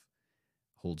self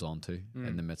holds on to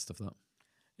in the midst of that?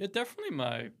 Yeah, definitely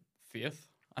my faith.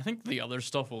 I think the other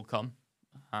stuff will come,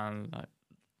 and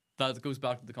that goes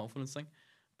back to the confidence thing.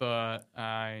 But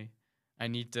I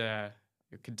need to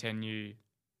continue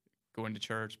going to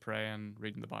church, praying,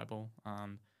 reading the Bible,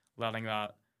 and letting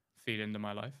that feed into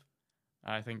my life.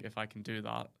 I think if I can do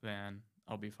that, then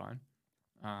I'll be fine.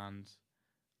 And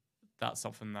that's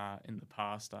something that in the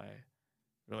past I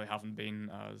really haven't been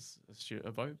as astute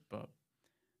about, but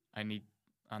I need,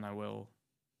 and I will,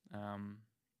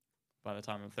 by the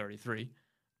time I'm 33,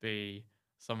 be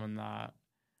someone that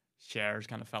shares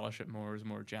kind of fellowship more, is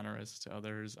more generous to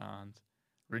others, and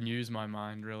renews my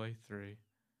mind really through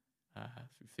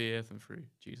faith and through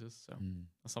Jesus. So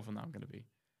that's something that I'm going to be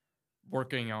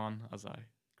working on as I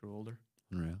grow older.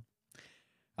 Unreal.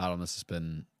 Adam, this has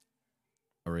been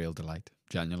a real delight,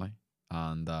 genuinely.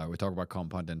 And we talk about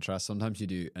compound interest. Sometimes you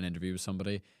do an interview with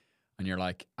somebody and you're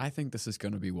like, I think this is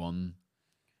going to be one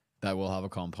that will have a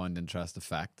compound interest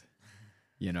effect.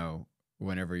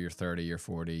 Whenever you're 30, you're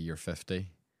 40, you're 50.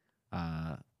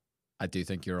 I do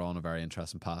think you're on a very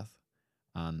interesting path.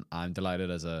 And I'm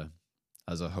delighted as a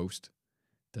host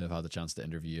to have had the chance to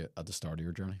interview you at the start of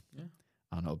your journey. Yeah.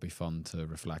 And it'll be fun to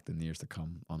reflect in the years to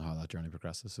come on how that journey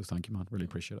progresses. So thank you, man. Really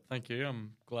appreciate it. Thank you.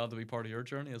 I'm glad to be part of your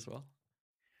journey as well.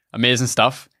 Amazing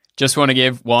stuff. Just want to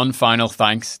give one final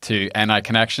thanks to NI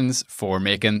Connections for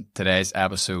making today's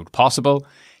episode possible.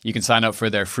 You can sign up for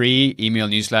their free email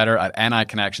newsletter at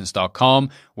niconnections.com,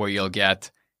 where you'll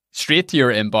get straight to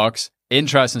your inbox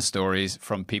interesting stories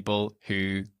from people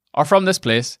who are from this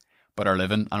place but are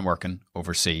living and working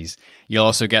overseas. You'll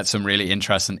also get some really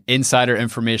interesting insider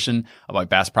information about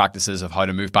best practices of how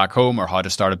to move back home or how to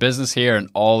start a business here and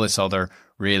all this other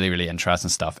really, really interesting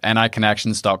stuff.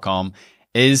 niconnections.com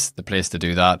is the place to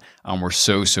do that. And we're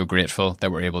so, so grateful that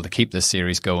we're able to keep this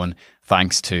series going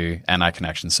thanks to NI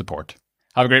Connections support.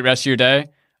 Have a great rest of your day.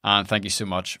 And thank you so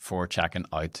much for checking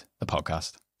out the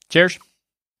podcast. Cheers.